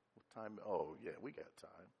 Time? Oh, yeah, we got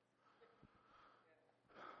time.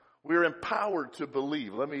 We're empowered to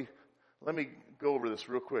believe. Let me go over this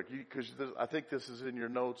real quick, because I think this is in your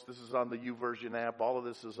notes. This is on the YouVersion app. All of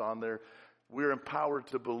this is on there. We're empowered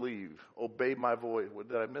to believe. Obey my voice.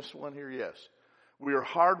 Did I miss one here? Yes. We are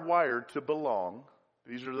hardwired to belong.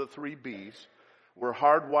 These are the 3 B's. We're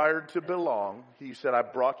hardwired to belong. He said, I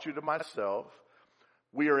brought you to myself.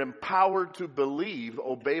 We are empowered to believe,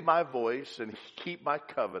 obey my voice, and keep my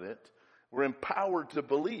covenant. We're empowered to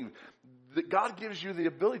believe. That God gives you the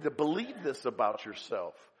ability to believe this about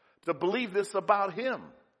yourself, to believe this about Him.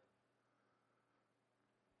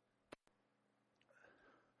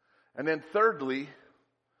 And then thirdly,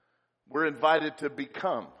 we're invited to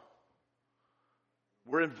become.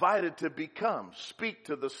 We're invited to become. Speak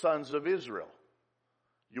to the sons of Israel.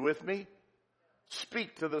 You with me?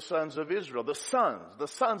 Speak to the sons of Israel. The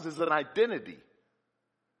sons is an identity.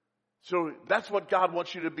 So that's what God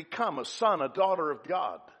wants you to become, a son, a daughter of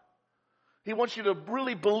God. He wants you to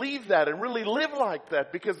really believe that and really live like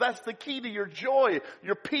that, because that's the key to your joy,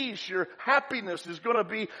 your peace, your happiness is going to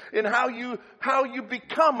be in how you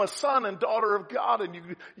become a son and daughter of God,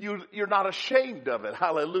 and you're not ashamed of it.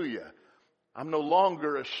 Hallelujah. I'm no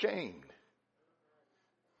longer ashamed.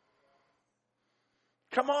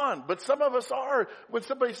 Come on. But some of us are. When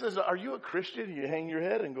somebody says, are you a Christian? You hang your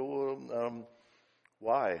head and go,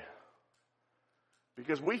 why?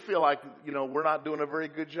 Because we feel like, we're not doing a very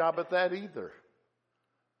good job at that either.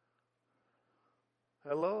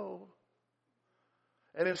 Hello?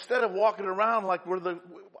 And instead of walking around like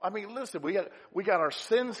listen, we got our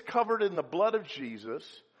sins covered in the blood of Jesus.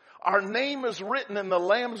 Our name is written in the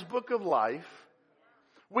Lamb's book of life.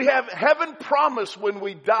 We have heaven promised when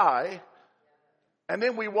we die. And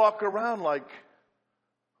then we walk around like,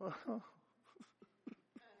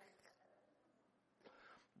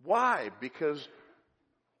 why? Because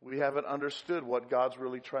we haven't understood what God's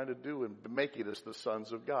really trying to do in making us the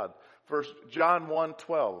sons of God. First, John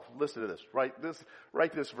 1:12. Listen to this. Write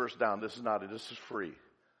this verse down. This is free.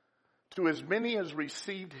 To as many as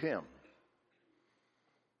received Him.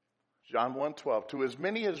 John 1:12. To as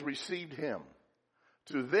many as received Him,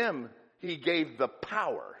 to them He gave the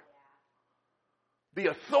power, the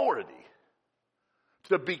authority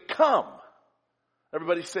to become.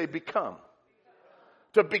 Everybody say become.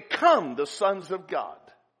 To become the sons of God.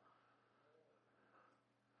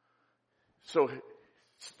 So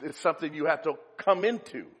it's something you have to come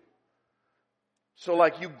into. So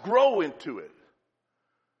like you grow into it.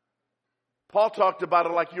 Paul talked about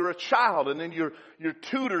it like you're a child, and then you're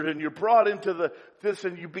tutored and you're brought into this,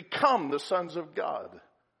 and you become the sons of God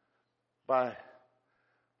by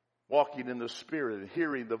walking in the Spirit and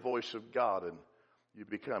hearing the voice of God, and you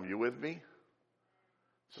become. You with me?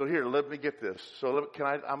 So here, let me get this.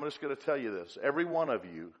 I'm just going to tell you this. Every one of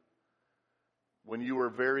you, when you were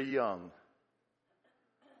very young,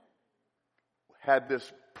 had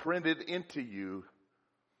this printed into you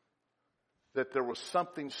that there was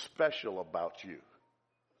something special about you.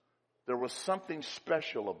 there was something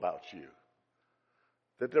special about you.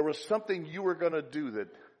 That there was something you were going to do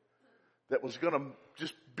that was going to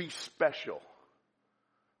just be special.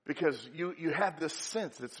 Because you have this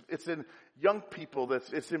sense, it's in young people,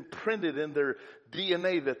 it's imprinted in their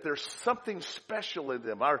DNA that there's something special in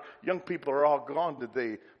them. Our young people are all gone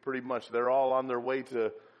today, pretty much. They're all on their way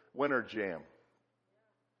to Winter Jam.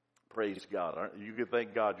 Praise God. You can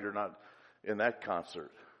thank God you're not in that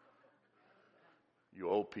concert. You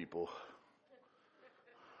old people.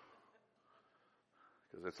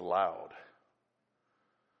 Because it's loud.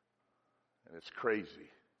 And it's crazy.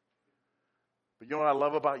 But you know what I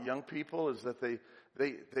love about young people is that they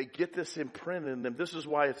get this imprint in them. This is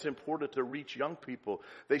why it's important to reach young people.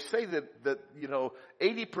 They say that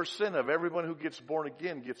 80% of everyone who gets born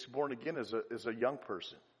again as a young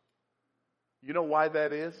person. You know why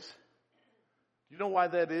that is? You know why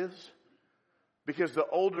that is? Because the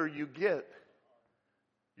older you get,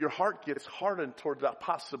 your heart gets hardened toward the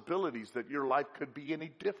possibilities that your life could be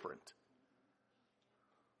any different.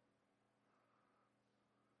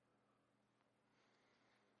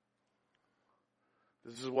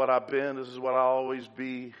 This is what I've been. This is what I'll always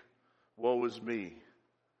be. Woe is me.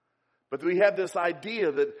 But we have this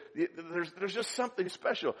idea that there's just something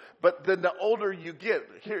special. But then the older you get,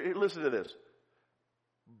 here, listen to this.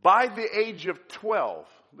 By the age of 12,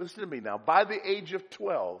 listen to me now. By the age of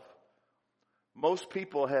 12, most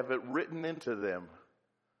people have it written into them.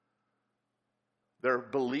 Their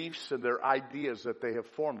beliefs and their ideas that they have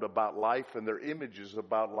formed about life and their images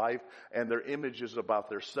about life and their images about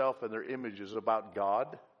their self and their images about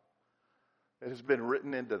God. It has been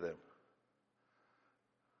written into them.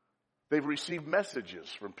 They've received messages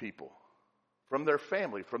from people, from their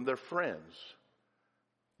family, from their friends.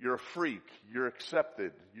 You're a freak. You're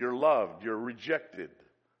accepted. You're loved. You're rejected.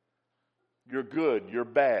 You're good. You're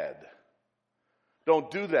bad.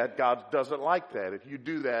 Don't do that. God doesn't like that. If you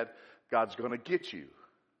do that, God's going to get you.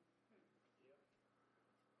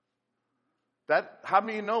 How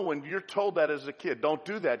many of you know when you're told that as a kid, don't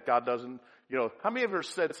do that, God doesn't, how many of you ever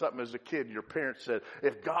said something as a kid, your parents said,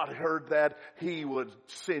 if God heard that, He would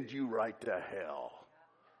send you right to hell.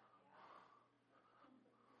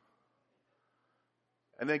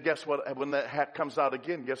 And then guess what, when that comes out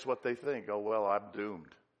again, guess what they think? Oh, well, I'm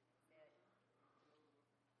doomed.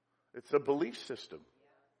 It's a belief system.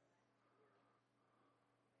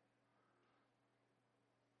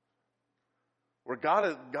 Where God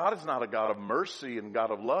is not a God of mercy and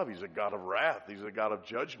God of love. He's a God of wrath. He's a God of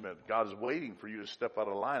judgment. God is waiting for you to step out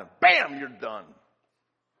of line. Bam, you're done.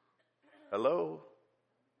 Hello?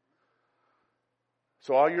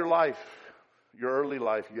 So all your life, your early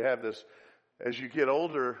life, you have this. As you get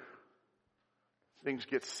older, things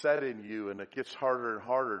get set in you and it gets harder and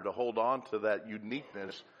harder to hold on to that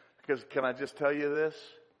uniqueness. Because can I just tell you this?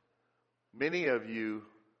 Many of you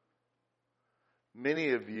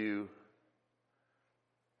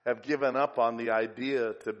have given up on the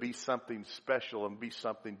idea to be something special and be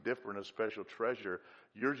something different, a special treasure.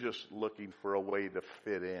 You're just looking for a way to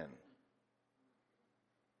fit in.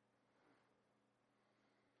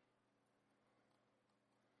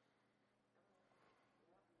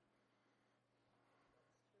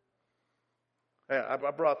 Hey,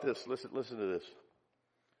 I brought this. Listen to this.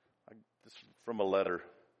 This is from a letter.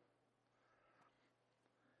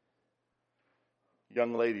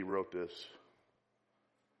 Young lady wrote this.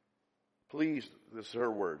 Please, this is her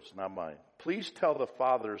words, not mine. Please tell the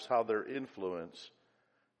fathers how their influence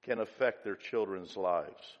can affect their children's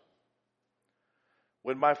lives.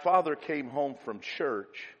 When my father came home from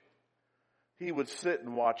church, he would sit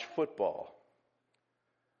and watch football.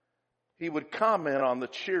 He would comment on the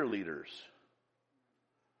cheerleaders.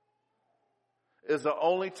 It was the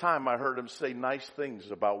only time I heard him say nice things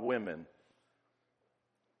about women.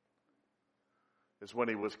 Is when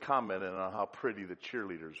he was commenting on how pretty the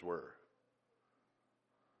cheerleaders were.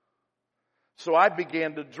 So I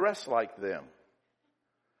began to dress like them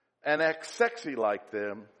and act sexy like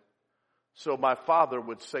them so my father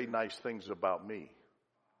would say nice things about me.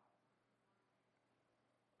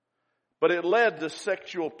 But it led to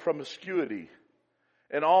sexual promiscuity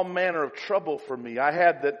and all manner of trouble for me. I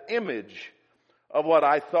had that image of what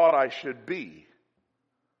I thought I should be,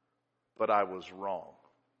 but I was wrong.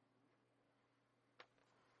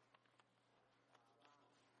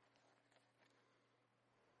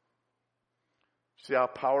 See how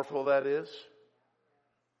powerful that is?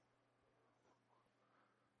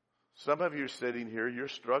 Some of you sitting here, you're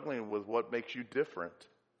struggling with what makes you different.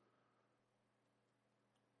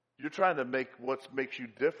 You're trying to make what makes you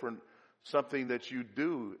different something that you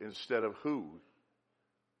do instead of who.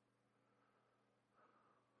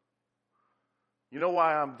 You know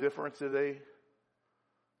why I'm different today?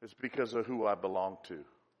 It's because of who I belong to.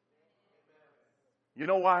 You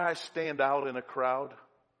know why I stand out in a crowd?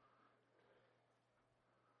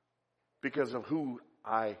 Because of who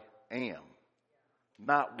I am,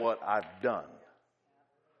 not what I've done.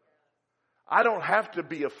 I don't have to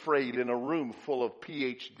be afraid in a room full of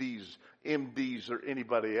PhDs, MDs, or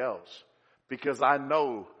anybody else, because I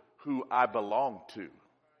know who I belong to.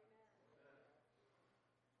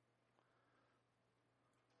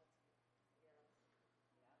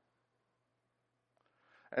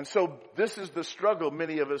 And so this is the struggle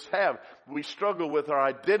many of us have. We struggle with our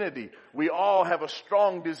identity. We all have a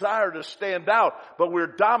strong desire to stand out, but we're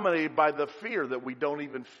dominated by the fear that we don't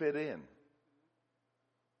even fit in.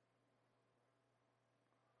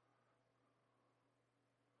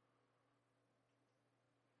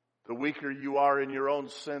 The weaker you are in your own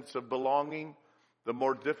sense of belonging, the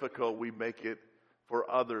more difficult we make it for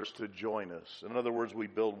others to join us. In other words, we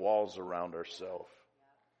build walls around ourselves.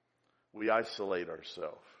 We isolate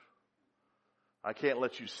ourselves. I can't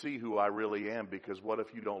let you see who I really am, because what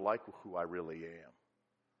if you don't like who I really am?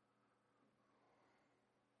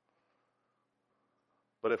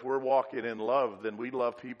 But if we're walking in love, then we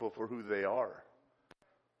love people for who they are.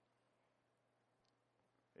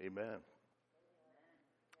 Amen.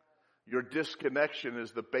 Your disconnection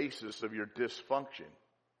is the basis of your dysfunction.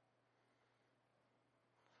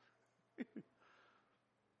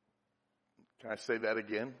 Can I say that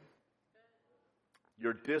again?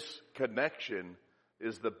 Your disconnection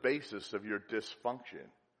is the basis of your dysfunction.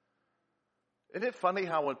 Isn't it funny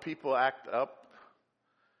how when people act up,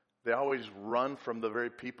 they always run from the very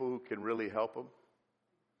people who can really help them?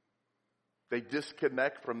 They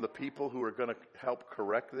disconnect from the people who are going to help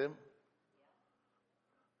correct them.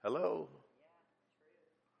 Hello?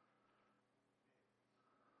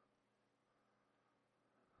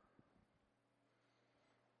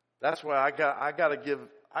 That's why I got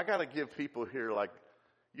to give people here, like,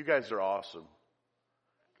 you guys are awesome.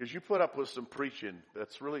 Because you put up with some preaching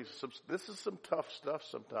that's really, this is some tough stuff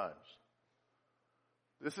sometimes.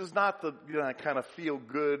 This is not the, I kind of feel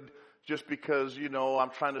good just because,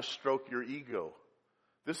 I'm trying to stroke your ego.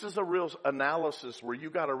 This is a real analysis where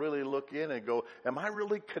you got to really look in and go, am I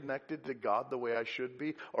really connected to God the way I should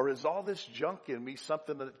be? Or is all this junk in me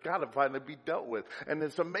something that got to finally be dealt with? And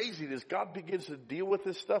it's amazing as God begins to deal with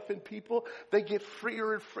this stuff in people, they get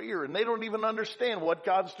freer and freer, and they don't even understand what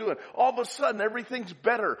God's doing. All of a sudden, everything's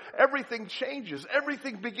better. Everything changes.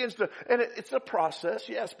 Everything begins to, and it's a process,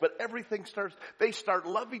 yes, but they start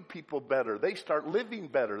loving people better. They start living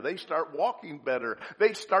better. They start walking better.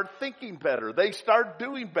 They start thinking better. They start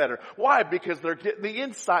doing better. Why? Because they're getting the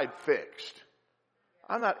inside fixed.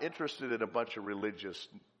 I'm not interested in a bunch of religious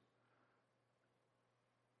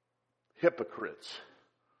hypocrites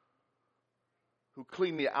who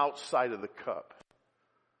clean the outside of the cup,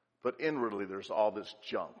 but inwardly there's all this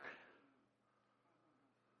junk.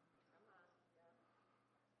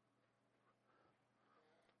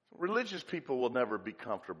 Religious people will never be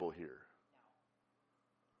comfortable here.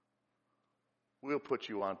 We'll put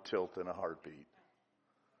you on tilt in a heartbeat.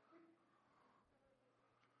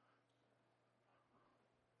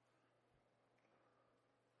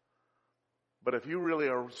 But if you really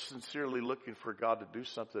are sincerely looking for God to do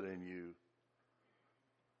something in you,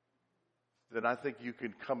 then I think you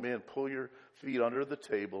can come in, pull your feet under the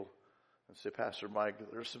table, and say, Pastor Mike,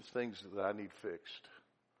 there's some things that I need fixed.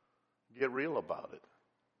 Get real about it.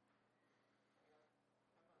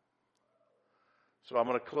 So I'm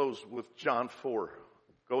going to close with John 4.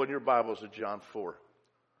 Go in your Bibles to John 4.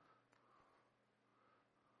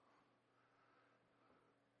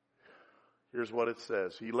 Here's what it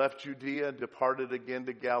says. He left Judea and departed again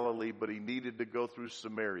to Galilee, but he needed to go through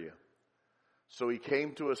Samaria. So he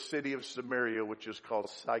came to a city of Samaria, which is called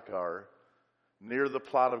Sychar, near the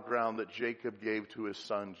plot of ground that Jacob gave to his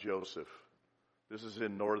son Joseph. This is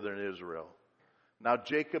in northern Israel. Now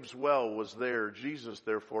Jacob's well was there. Jesus,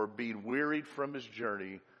 therefore, being wearied from his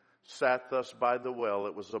journey, sat thus by the well.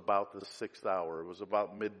 It was about the 6th hour. It was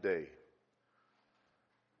about midday.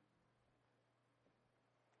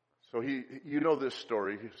 So you know this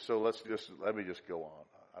story, so let me just go on.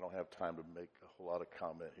 I don't have time to make a whole lot of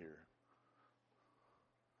comment here.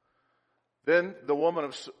 Then the woman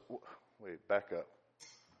of, back up.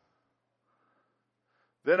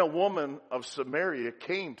 Then a woman of Samaria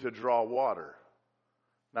came to draw water.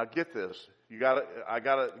 Now get this. I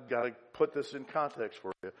gotta put this in context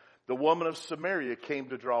for you. The woman of Samaria came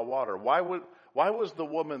to draw water. Why was the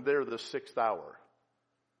woman there the 6th hour?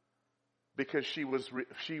 Because she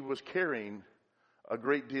was carrying a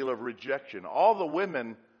great deal of rejection. All the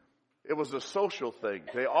women It was a social thing.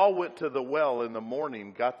 They all went to the well in the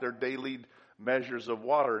morning, got their daily measures of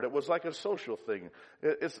water. And it was like a social thing.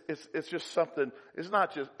 It's just something. It's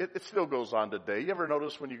not just, it still goes on today. You ever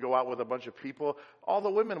notice when you go out with a bunch of people, all the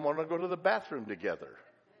women want to go to the bathroom together?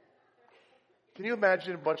 Can you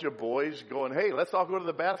imagine a bunch of boys going, hey, let's all go to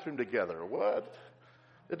the bathroom together? What?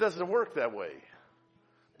 It doesn't work that way.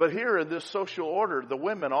 But here in this social order, the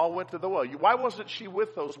women all went to the well. Why wasn't she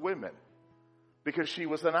with those women? Because she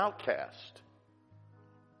was an outcast.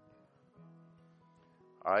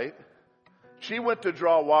 All right? She went to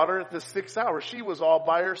draw water at the 6th hour. She was all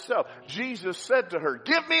by herself. Jesus said to her,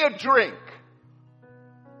 give me a drink.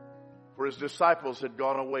 For his disciples had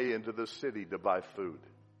gone away into the city to buy food.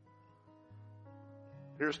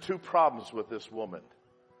 Here's 2 problems with this woman.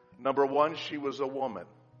 Number 1, she was a woman.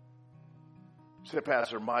 You say,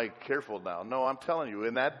 Pastor Mike, careful now. No, I'm telling you,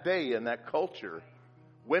 in that day, in that culture,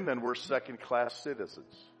 women were second-class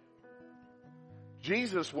citizens.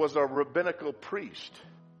 Jesus was a rabbinical priest.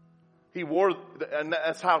 He wore, and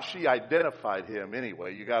that's how she identified him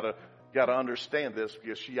anyway. You gotta understand this,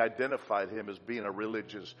 because she identified him as being a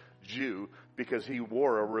religious Jew because he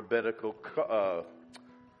wore a rabbinical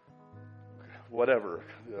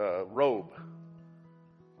robe.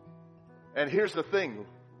 And here's the thing.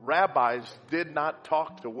 Rabbis did not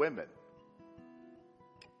talk to women.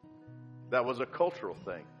 That was a cultural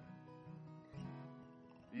thing.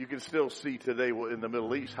 You can still see today in the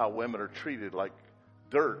Middle East how women are treated like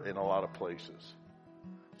dirt in a lot of places.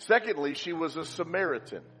 Secondly, she was a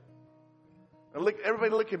Samaritan. And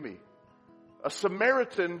everybody look at me. A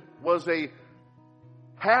Samaritan was a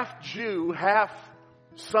half Jew, half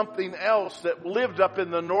something else that lived up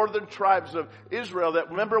in the northern tribes of Israel. That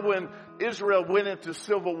remember when Israel went into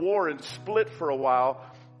civil war and split for a while,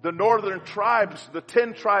 the northern tribes, the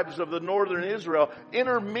 10 tribes of the northern Israel,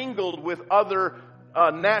 intermingled with other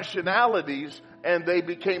nationalities, and they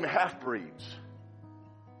became half-breeds.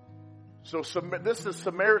 So this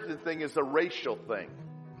Samaritan thing is a racial thing.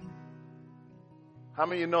 How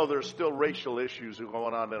many of you know there's still racial issues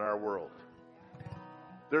going on in our world?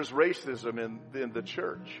 There's racism in the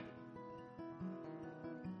church.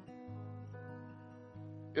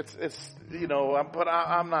 But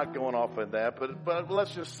I'm not going off on that. But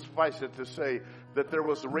let's just suffice it to say that there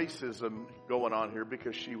was racism going on here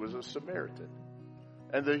because she was a Samaritan.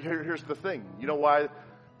 And here's the thing. You know why?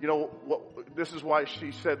 This is why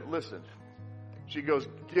she said, listen. She goes,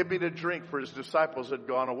 give me the drink, for his disciples had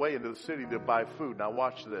gone away into the city to buy food. Now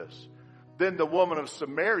watch this. Then the woman of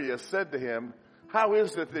Samaria said to him, how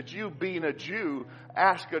is it that you, being a Jew,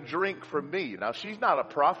 ask a drink from me? Now, she's not a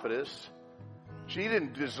prophetess. She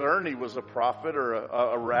didn't discern he was a prophet or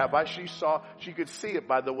a rabbi. She could see it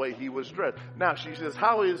by the way he was dressed. Now, she says,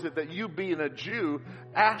 how is it that you, being a Jew,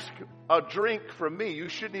 ask a drink from me? You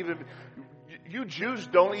Jews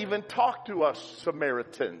don't even talk to us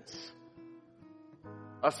Samaritans.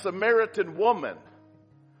 A Samaritan woman.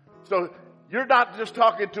 So, you're not just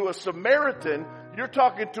talking to a Samaritan. You're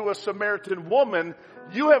talking to a Samaritan woman.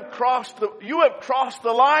 You have crossed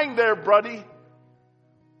the line there, buddy.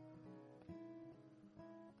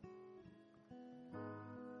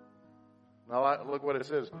 Now look what it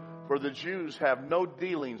says. For the Jews have no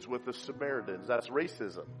dealings with the Samaritans. That's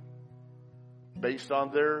racism. Based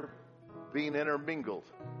on their being intermingled.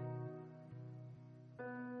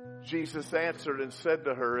 Jesus answered and said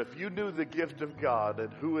to her, if you knew the gift of God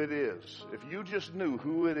and who it is, if you just knew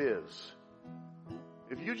who it is,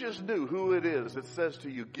 that says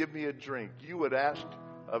to you, give me a drink, you would ask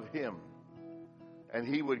of him, and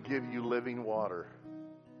he would give you living water.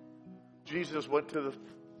 Jesus went to the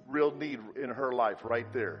real need in her life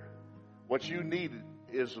right there. What you need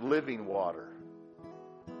is living water.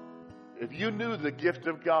 If you knew the gift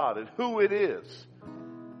of God and who it is,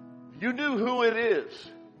 you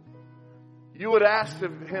would ask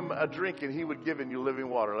of him a drink and he would give you living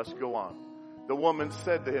water. Let's go on. The woman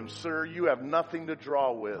said to him, sir, you have nothing to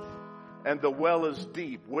draw with, and the well is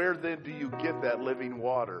deep. Where then do you get that living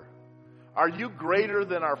water? Are you greater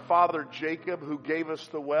than our father Jacob, who gave us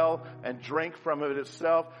the well and drank from it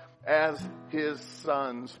itself, as his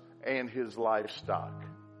sons and his livestock?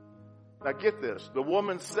 Now get this. The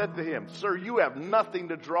woman said to him, sir, you have nothing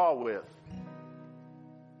to draw with,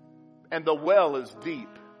 and the well is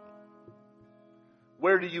deep.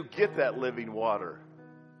 Where do you get that living water?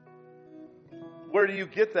 Where do you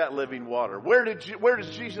get that living water? Where does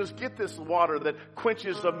Jesus get this water that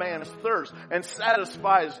quenches a man's thirst and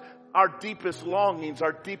satisfies our deepest longings,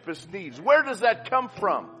 our deepest needs? Where does that come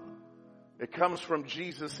from? It comes from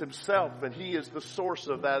Jesus himself, and he is the source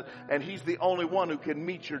of that, and he's the only one who can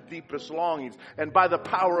meet your deepest longings. And by the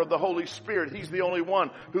power of the Holy Spirit, he's the only one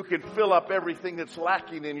who can fill up everything that's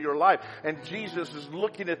lacking in your life. And Jesus is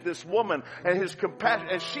looking at this woman and his compassion,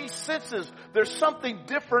 and she senses there's something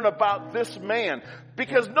different about this man,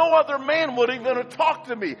 because no other man would even have talked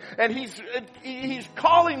to me. And he's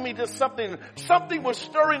calling me to something. Something was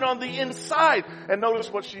stirring on the inside. And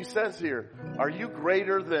notice what she says here. Are you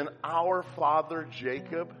greater than our father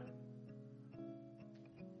Jacob?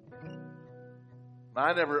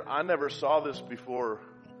 I never saw this before.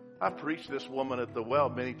 I've preached this woman at the well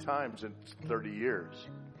many times in 30 years.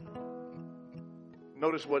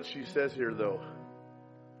 Notice what she says here, though.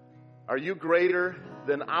 Are you greater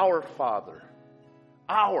than our father?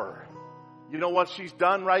 Our. You know what she's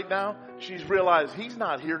done right now? She's realized he's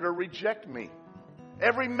not here to reject me.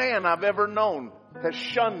 Every man I've ever known has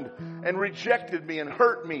shunned and rejected me and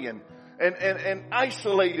hurt me and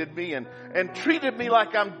isolated me and treated me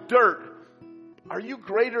like I'm dirt. Are you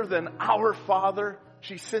greater than our Father?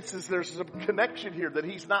 She senses there's a connection here, that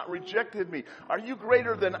he's not rejected me. Are you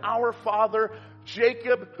greater than our father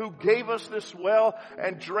Jacob, who gave us this well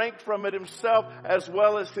and drank from it himself, as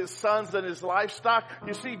well as his sons and his livestock?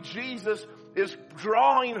 You see, Jesus is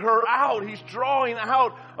drawing her out. He's drawing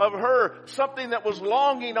out of her something that was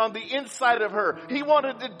longing on the inside of her. He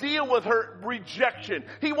wanted to deal with her rejection.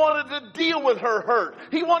 He wanted to deal with her hurt.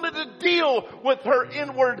 He wanted to deal with her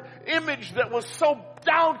inward image that was so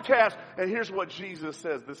downcast. And here's what Jesus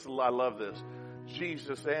says. I love this.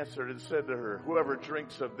 Jesus answered and said to her, whoever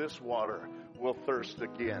drinks of this water will thirst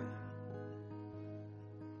again.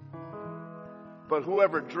 But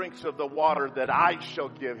whoever drinks of the water that I shall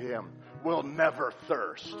give him will never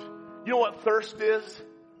thirst. You know what thirst is?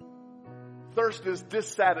 Thirst is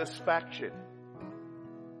dissatisfaction.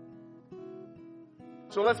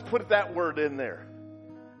 So let's put that word in there.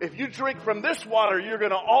 If you drink from this water, you're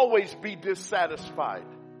going to always be dissatisfied.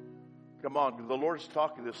 Come on, the Lord's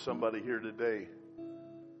talking to somebody here today.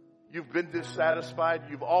 You've been dissatisfied.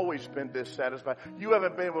 You've always been dissatisfied. You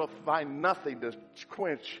haven't been able to find nothing to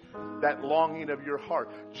quench that longing of your heart.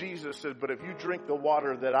 Jesus said, but if you drink the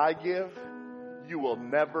water that I give, you will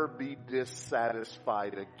never be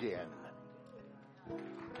dissatisfied again.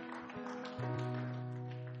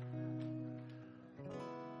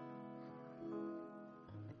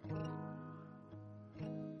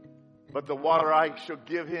 But the water I shall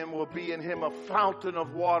give him will be in him a fountain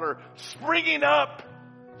of water springing up.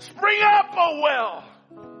 Spring up, O well,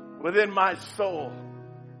 within my soul.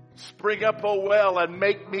 Spring up, O well, and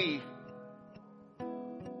make me.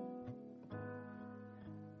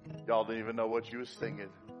 Y'all didn't even know what you was singing.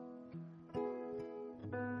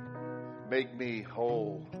 Make me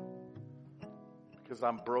whole, because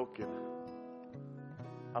I'm broken.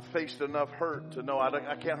 I've faced enough hurt to know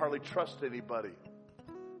I can't hardly trust anybody.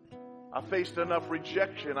 I've faced enough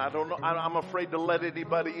rejection. I don't know. I'm afraid to let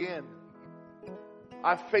anybody in.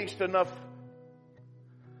 I've faced enough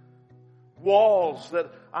walls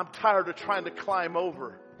that I'm tired of trying to climb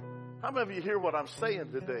over. How many of you hear what I'm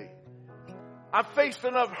saying today? I've faced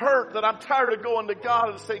enough hurt that I'm tired of going to God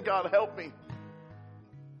and saying, God, help me.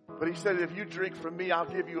 But he said, if you drink from me, I'll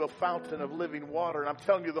give you a fountain of living water. And I'm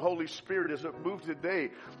telling you, the Holy Spirit is at move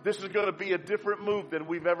today. This is going to be a different move than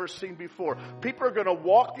we've ever seen before. People are going to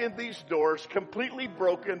walk in these doors completely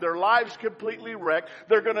broken, their lives completely wrecked.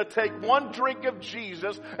 They're going to take one drink of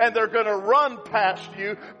Jesus and they're going to run past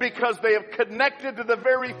you because they have connected to the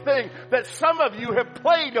very thing that some of you have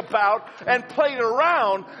played about and played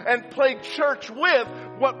around and played church with.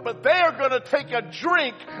 But they are going to take a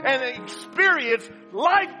drink and experience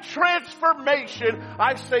life transformation.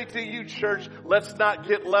 I say to you, church, let's not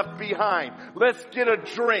get left behind. Let's get a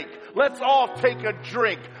drink. Let's all take a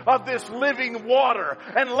drink of this living water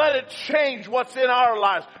and let it change what's in our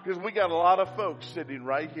lives. Because we got a lot of folks sitting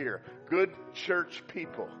right here, good church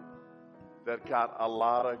people, that got a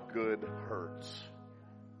lot of good hurts.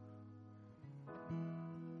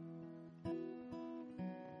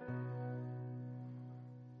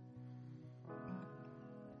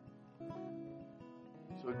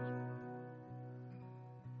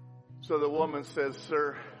 So the woman says,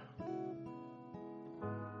 sir,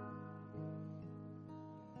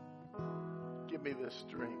 give me this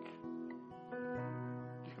drink.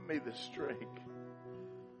 Give me this drink.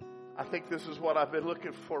 I think this is what I've been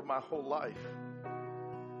looking for my whole life.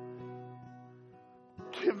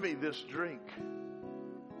 Give me this drink,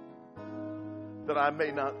 that I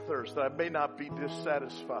may not thirst, that I may not be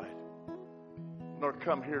dissatisfied, nor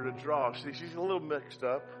come here to draw. See, she's a little mixed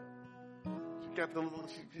up. She's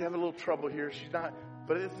having a little trouble here. She's not,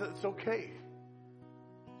 but it's okay.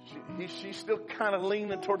 She's still kind of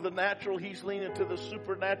leaning toward the natural. He's leaning to the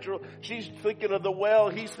supernatural. She's thinking of the well.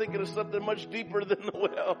 He's thinking of something much deeper than the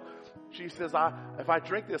well. She says, if I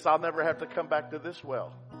drink this, I'll never have to come back to this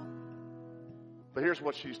well. But here's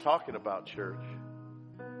what she's talking about, church.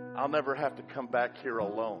 I'll never have to come back here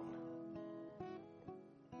alone.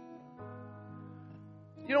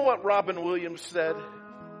 You know what Robin Williams said?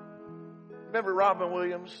 Remember Robin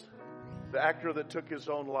Williams, the actor that took his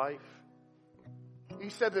own life? He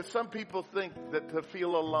said that some people think that to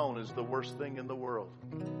feel alone is the worst thing in the world.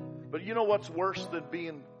 But you know what's worse than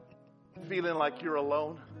feeling like you're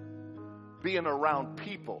alone? Being around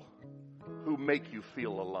people who make you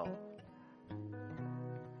feel alone.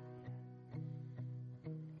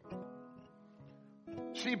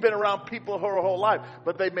 She'd been around people her whole life,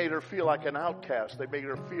 but they made her feel like an outcast. They made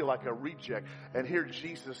her feel like a reject. And here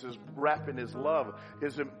Jesus is wrapping his love,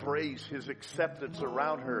 his embrace, his acceptance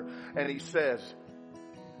around her. And he says,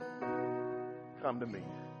 come to me.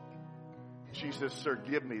 She says, sir,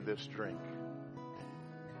 give me this drink.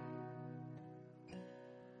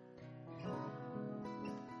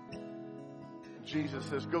 Jesus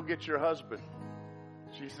says, go get your husband.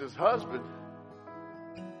 She says, husband?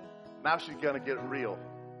 Now she's going to get real.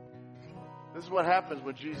 This is what happens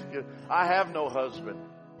when Jesus gets, I have no husband.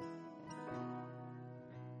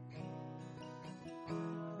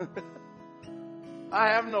 I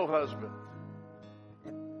have no husband.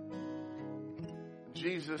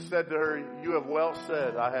 Jesus said to her, you have well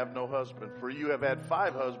said, I have no husband. For you have had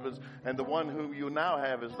 5 husbands, and the one whom you now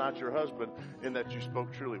have is not your husband, in that you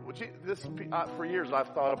spoke truly. For years I've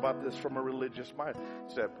thought about this from a religious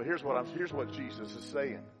mindset. But here's what Jesus is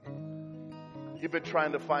saying. You've been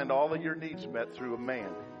trying to find all of your needs met through a man.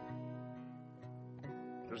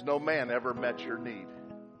 There's no man ever met your need.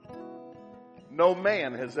 No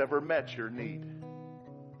man has ever met your need.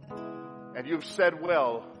 And you've said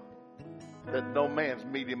well that no man's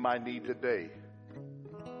meeting my need today.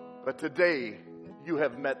 But today, you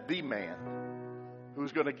have met the man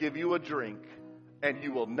who's going to give you a drink and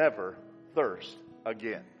you will never thirst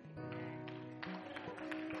again.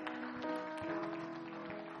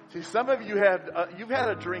 See, some of you you've had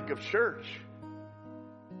a drink of church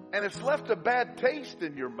and it's left a bad taste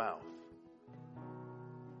in your mouth.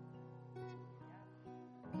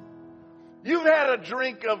 You've had a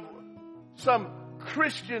drink of some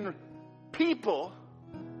Christian people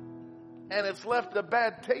and it's left a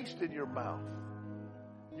bad taste in your mouth.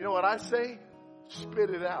 You know what I say? Spit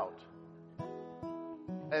it out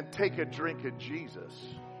and take a drink of Jesus.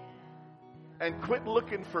 And quit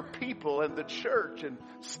looking for people and the church and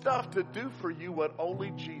stuff to do for you what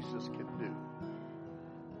only Jesus can do.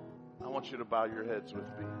 I want you to bow your heads with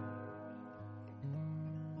me.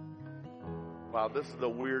 Wow, this is the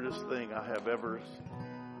weirdest thing I have ever.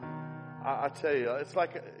 I tell you, it's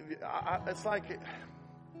like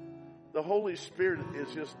the Holy Spirit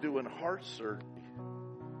is just doing heart surgery.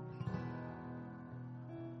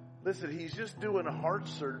 Listen, he's just doing heart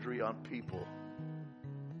surgery on people.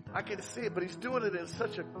 I can see it, but he's doing it in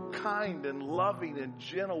such a kind and loving and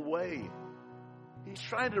gentle way. He's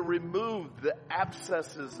trying to remove the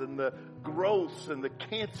abscesses and the growths and the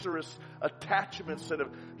cancerous attachments that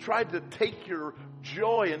have tried to take your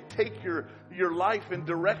joy and take your life in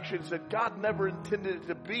directions that God never intended it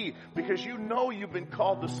to be, because you know you've been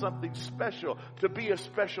called to something special, to be a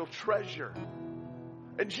special treasure.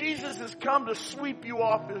 And Jesus has come to sweep you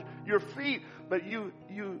off your feet, but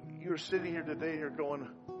you're sitting here today and you're going,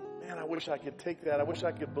 man, I wish I could take that. I wish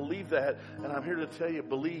I could believe that. And I'm here to tell you,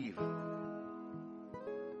 believe.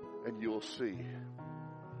 And you'll see.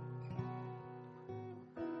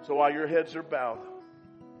 So while your heads are bowed,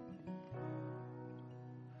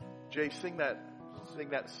 Jay, sing that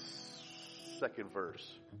second verse.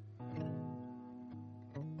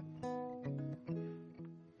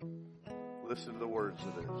 Listen to the words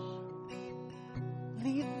of this.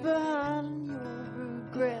 Leave behind your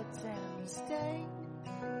regrets and mistakes.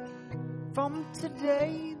 From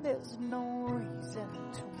today, there's no reason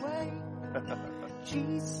to wait.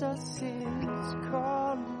 Jesus is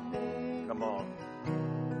calling. Come on.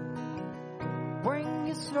 Bring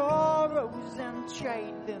your sorrows and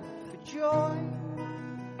trade them for joy.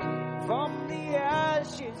 From the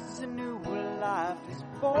ashes, a new life is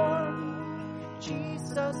born.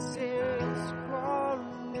 Jesus is calling.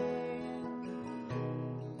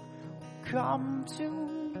 Come to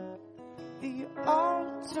the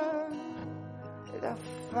altar. The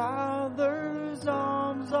Father's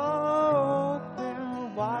arms are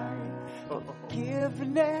open wide.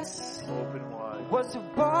 Forgiveness was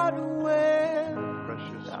bought with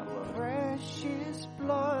the precious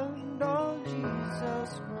blood of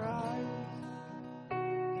Jesus Christ.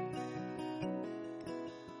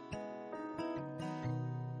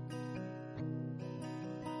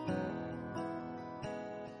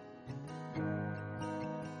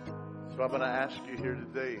 So I'm going to ask you here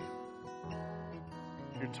today,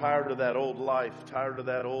 if you're tired of that old life, tired of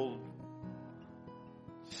that old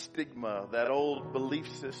stigma, that old belief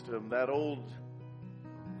system, that old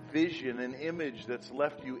vision and image that's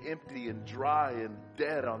left you empty and dry and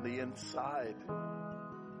dead on the inside,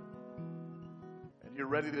 and you're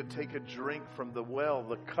ready to take a drink from the well,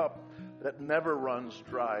 the cup that never runs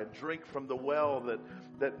dry, drink from the well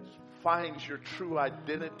that finds your true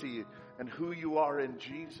identity and who you are in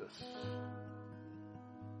Jesus.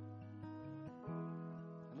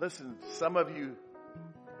 Listen, some of you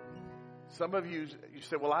say,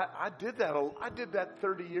 well, I did that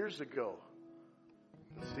 30 years ago.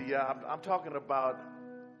 See, I'm talking about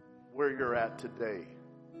where you're at today.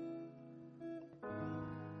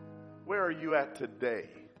 Where are you at today?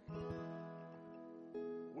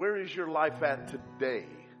 Where is your life at today?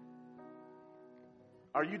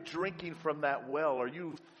 Are you drinking from that well? Are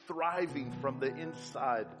you thriving from the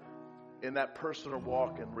inside in that personal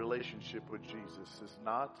walk and relationship with Jesus? Is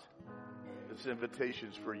not, this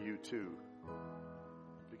invitation's for you too.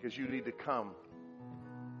 Because you need to come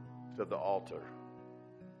to the altar.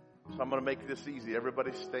 So I'm going to make this easy.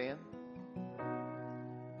 Everybody stand.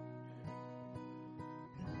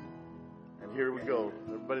 And here we go.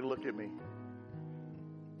 Everybody look at me.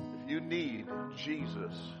 If you need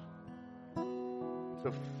Jesus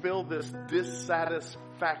to fill this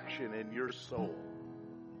dissatisfaction in your soul,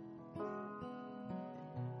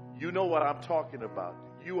 you know what I'm talking about.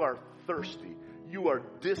 You are thirsty. You are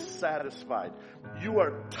dissatisfied. You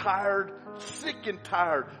are tired, sick and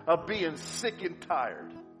tired of being sick and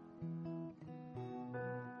tired.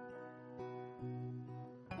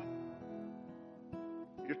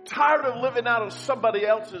 You're tired of living out of somebody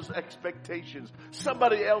else's expectations,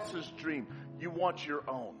 somebody else's dream. You want your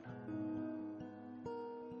own.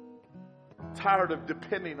 Tired of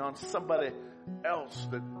depending on somebody else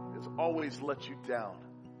that has always let you down.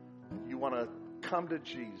 You want to come to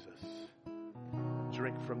Jesus.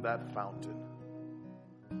 Drink from that fountain.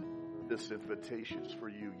 This invitation's for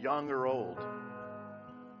you, young or old.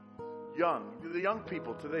 Young. The young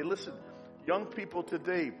people today, listen, young people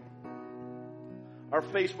today are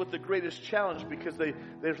faced with the greatest challenge because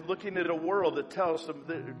they're looking at a world that tells them,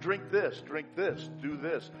 drink this, do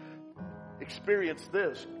this, experience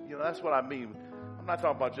this. You know, that's what I mean. I'm not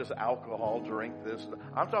talking about just alcohol, drink this.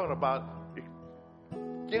 I'm talking about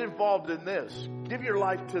get involved in this. Give your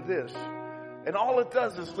life to this. And all it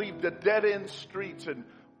does is leave the dead-end streets and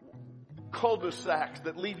cul-de-sacs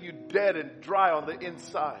that leave you dead and dry on the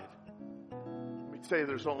inside. Let me tell you,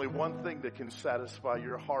 there's only one thing that can satisfy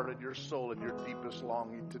your heart and your soul and your deepest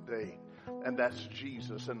longing today. And that's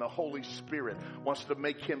Jesus. And the Holy Spirit wants to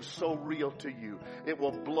make him so real to you, it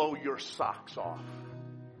will blow your socks off.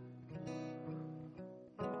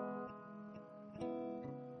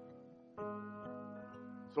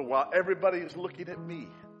 So while everybody is looking at me,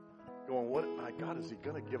 going, what, my God, is he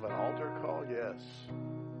going to give an altar call? Yes.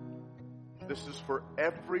 This is for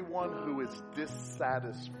everyone who is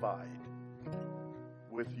dissatisfied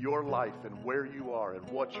with your life and where you are and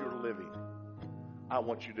what you're living. I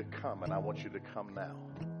want you to come, and I want you to come now.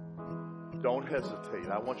 Don't hesitate.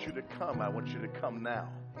 I want you to come. I want you to come now.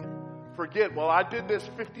 Forget, well, I did this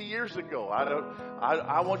 50 years ago.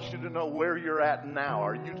 I want you to know where you're at now.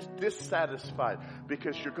 Are you dissatisfied?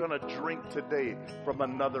 Because you're going to drink today from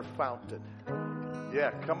another fountain.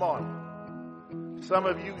 Yeah, come on. Some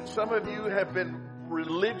of you have been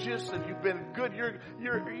religious and you've been good. You're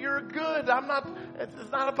good.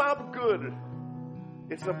 It's not about good.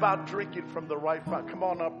 It's about drinking from the right fountain. Come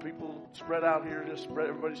on up, people. Spread out here.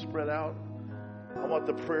 Everybody spread out. I want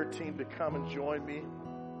the prayer team to come and join me.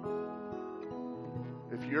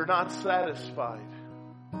 If you're not satisfied,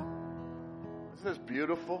 isn't this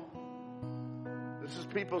beautiful? This is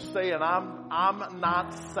people saying, I'm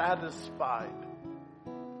not satisfied.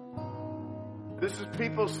 This is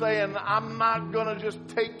people saying, I'm not going to just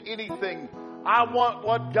take anything. I want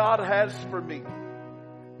what God has for me.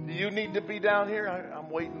 Do you need to be down here? I'm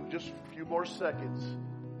waiting just a few more seconds.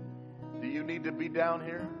 Do you need to be down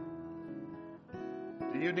here?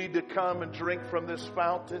 Do you need to come and drink from this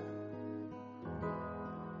fountain?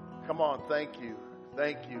 Come on, thank you.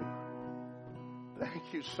 Thank you.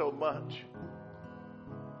 Thank you so much.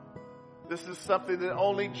 This is something that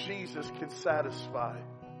only Jesus can satisfy.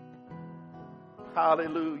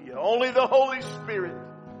 Hallelujah. Only the Holy Spirit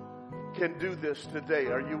can do this today.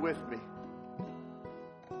 Are you with me?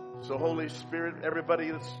 So Holy Spirit,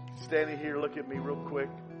 everybody that's standing here, look at me real quick.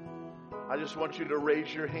 I just want you to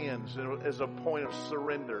raise your hands as a point of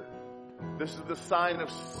surrender. This is the sign of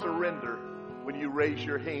surrender when you raise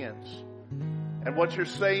your hands. And what you're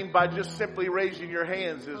saying by just simply raising your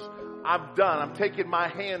hands is, I'm done. I'm taking my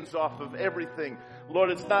hands off of everything.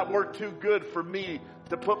 Lord, it's not worked too good for me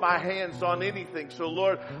to put my hands on anything. So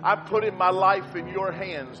Lord, I'm putting my life in your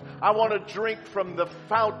hands. I want to drink from the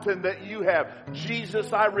fountain that you have.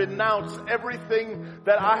 Jesus, I renounce everything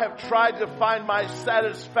that I have tried to find my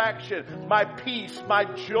satisfaction, my peace, my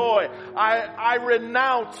joy. I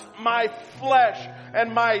renounce my flesh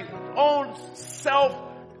and my own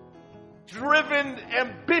self-driven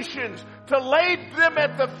ambitions to lay them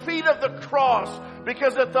at the feet of the cross,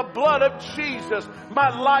 because at the blood of Jesus, my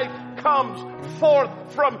life comes forth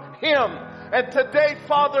from Him. And today,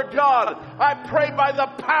 Father God, I pray by the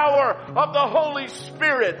power of the Holy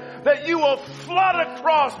Spirit that you will flood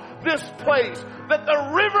across this place, that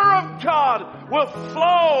the river of God will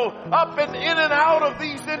flow up and in and out of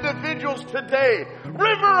these individuals today.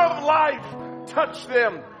 River of life, touch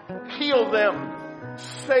them, heal them,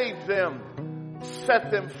 save them, set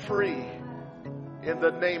them free. In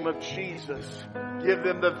the name of Jesus, give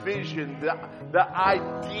them the vision, the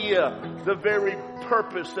idea, the very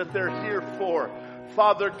purpose that they're here for.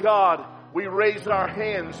 Father God, we raise our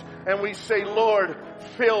hands and we say, Lord,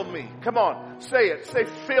 fill me. Come on, say it. Say,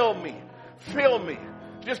 fill me. Fill me.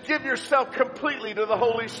 Just give yourself completely to the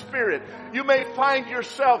Holy Spirit. You may find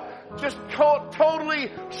yourself just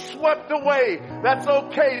totally swept away. That's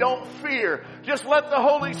okay. Don't fear. Just let the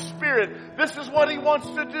Holy Spirit, this is what He wants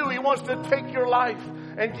to do. He wants to take your life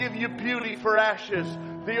and give you beauty for ashes,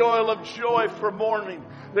 the oil of joy for mourning,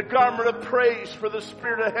 the garment of praise for the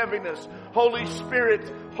spirit of heaviness. Holy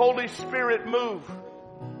Spirit, Holy Spirit, move.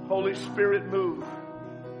 Holy Spirit, move.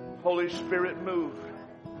 Holy Spirit, move.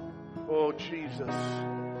 Oh, Jesus.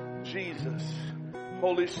 Jesus.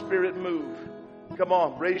 Holy Spirit, move. Come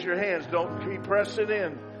on, raise your hands. Don't keep pressing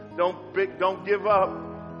in. Don't give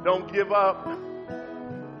up. Don't give up.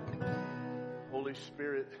 Holy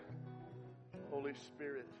Spirit. Holy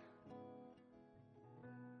Spirit.